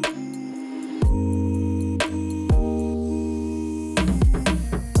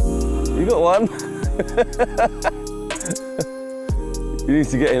 You got one? You need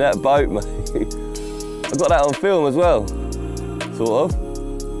to get in that boat, mate. I've got that on film as well, sort of.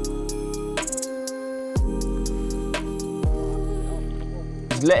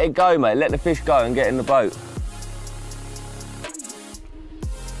 Just let it go, mate. Let the fish go and get in the boat.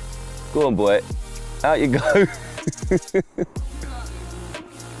 Go on, boy. Out you go.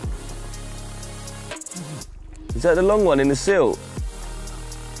 Is that the long one in the silt?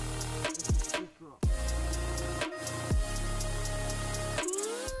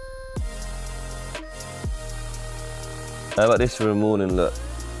 How about this for a morning, look.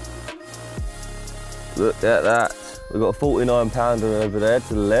 Look at that. We've got a 49 pounder over there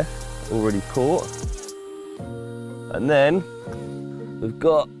to the left, already caught. And then we've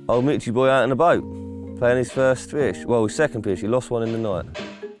got old Mitchy boy out in the boat, playing his first fish. Well, his second fish, he lost one in the night.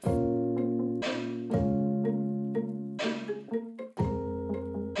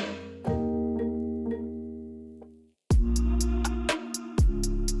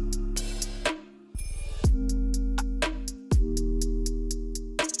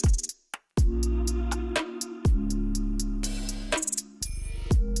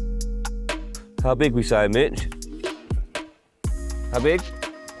 How big we say, Mitch? How big?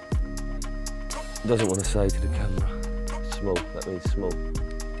 Doesn't want to say to the camera. Small, that means small.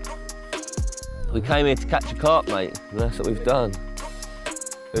 We came here to catch a carp, mate, and that's what we've done.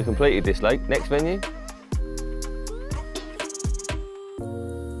 We've completed this lake. Next venue?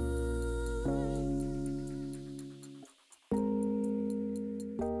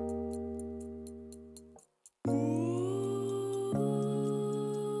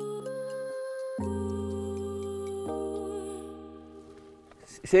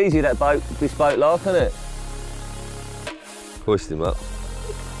 It's easy, that boat, this boat lark, isn't it? Hoist him up.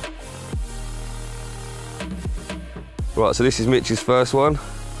 Right, so this is Mitch's first one.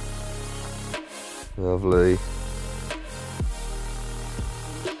 Lovely.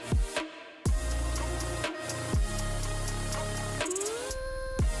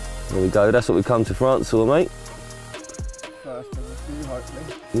 There we go, that's what we've come to France for, mate. First of a few,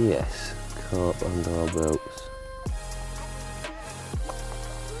 hopefully. Yes, carp under our belts.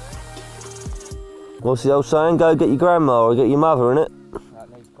 What's the old saying? Go get your grandma or get your mother, innit? That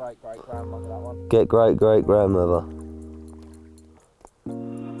needs great-great-grandmother, that one. Get great-great-grandmother.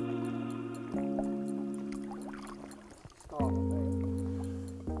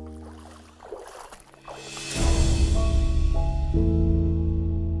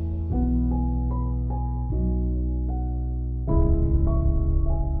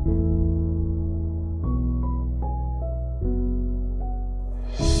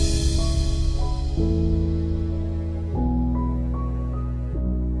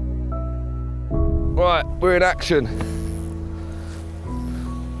 Right, we're in action.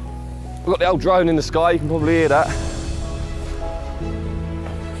 We've got the old drone in the sky, you can probably hear that.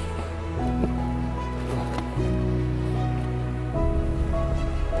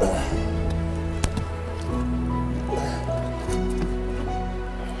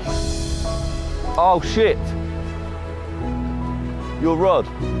 Oh shit! Your rod.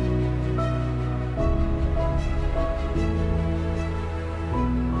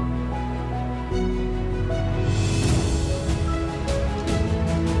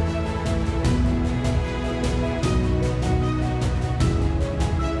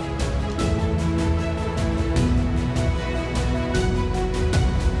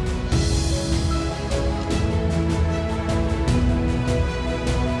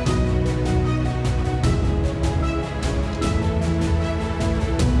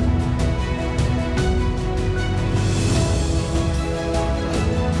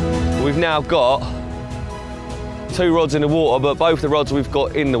 We've now got 2 rods in the water, but both the rods we've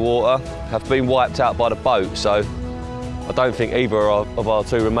got in the water have been wiped out by the boat, so I don't think either of our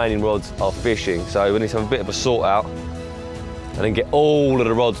 2 remaining rods are fishing. So we need to have a bit of a sort out and then get all of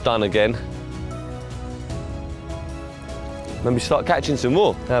the rods done again. Maybe start catching some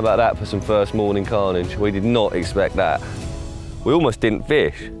more. How about that for some first morning carnage? We did not expect that. We almost didn't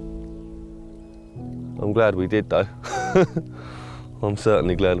fish. I'm glad we did though. I'm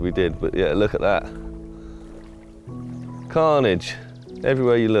certainly glad we did, but yeah, look at that. Carnage,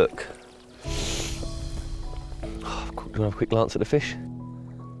 everywhere you look. Do you want to have a quick glance at the fish?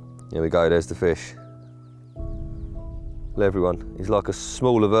 Here we go, there's the fish. Everyone, he's like a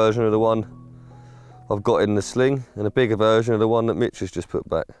smaller version of the one I've got in the sling and a bigger version of the one that Mitch has just put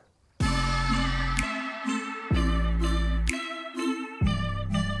back.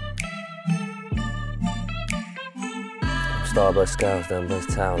 Starburst scales down by his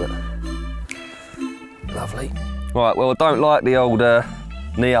towel. Lovely. Right, well I don't like the old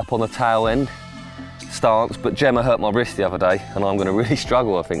knee up on the tail end stance, but Gemma hurt my wrist the other day and I'm going to really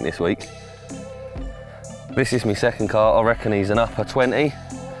struggle I think this week. This is my second carp. I reckon he's an upper 20,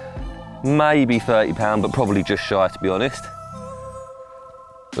 maybe 30 pound, but probably just shy to be honest.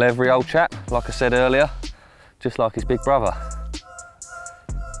 Leathery old chap, like I said earlier, just like his big brother.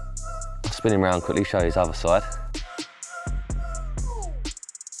 I'll spin him around quickly, show you his other side.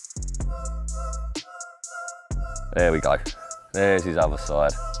 There we go. There's his other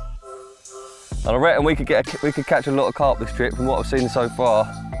side. And I reckon we could catch a lot of carp this trip from what I've seen so far.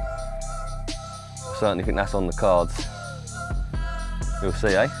 I certainly think that's on the cards. We'll see,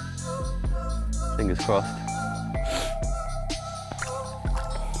 eh? Fingers crossed.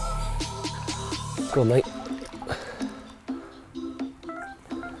 Go on, mate.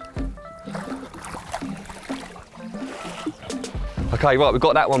 Okay, right, we've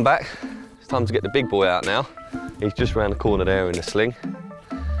got that one back. It's time to get the big boy out now. He's just round the corner there in the sling.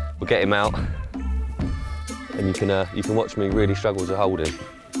 We'll get him out, and you can watch me really struggle to hold him.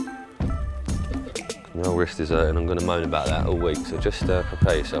 My old wrist is hurting. I'm going to moan about that all week, so just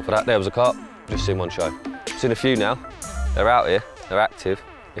prepare yourself. For that, there was a carp. Just seen one show. Seen a few now. They're out here. They're active.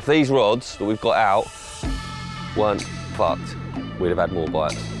 If these rods that we've got out weren't fucked, we'd have had more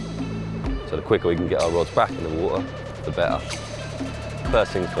bites. So the quicker we can get our rods back in the water, the better.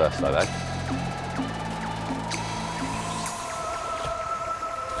 First things first, though, eh?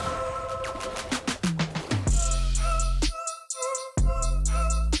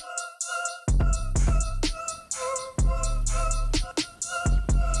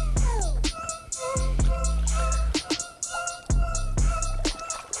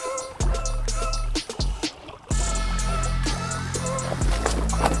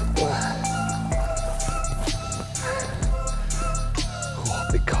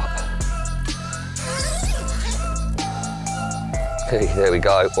 There we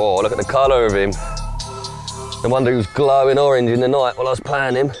go. Oh, look at the colour of him. No wonder he was glowing orange in the night while I was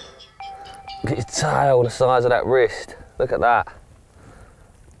playing him. Look at his tail, the size of that wrist. Look at that.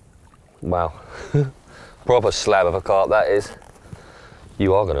 Wow. Proper slab of a carp that is.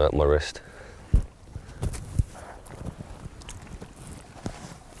 You are going to hurt my wrist.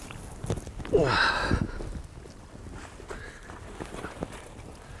 I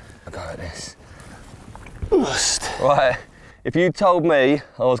go at this. Right, if you told me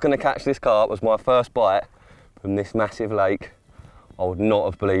I was going to catch this carp as my first bite from this massive lake, I would not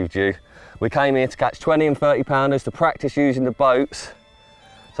have believed you. We came here to catch 20 and 30 pounders to practice using the boats.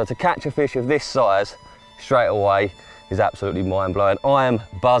 So to catch a fish of this size straight away is absolutely mind-blowing. I am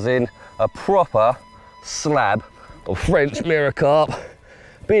buzzing. A proper slab of French mirror carp,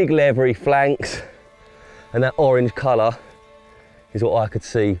 big leathery flanks, and that orange colour is what I could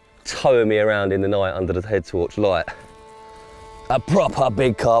see towing me around in the night under the head torch light. A proper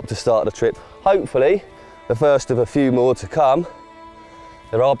big carp to start the trip. Hopefully the first of a few more to come.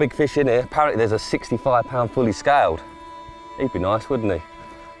 There are big fish in here. Apparently there's a 65-pound fully scaled. He'd be nice, wouldn't he?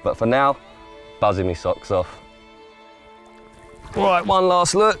 But for now, buzzing me socks off. Right, one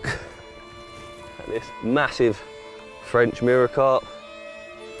last look at this massive French mirror carp.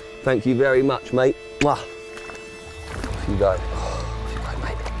 Thank you very much, mate. Mwah. Off you go. Off you go,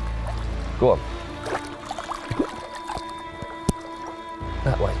 mate. Go on.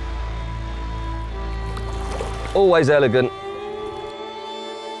 That way. Always elegant.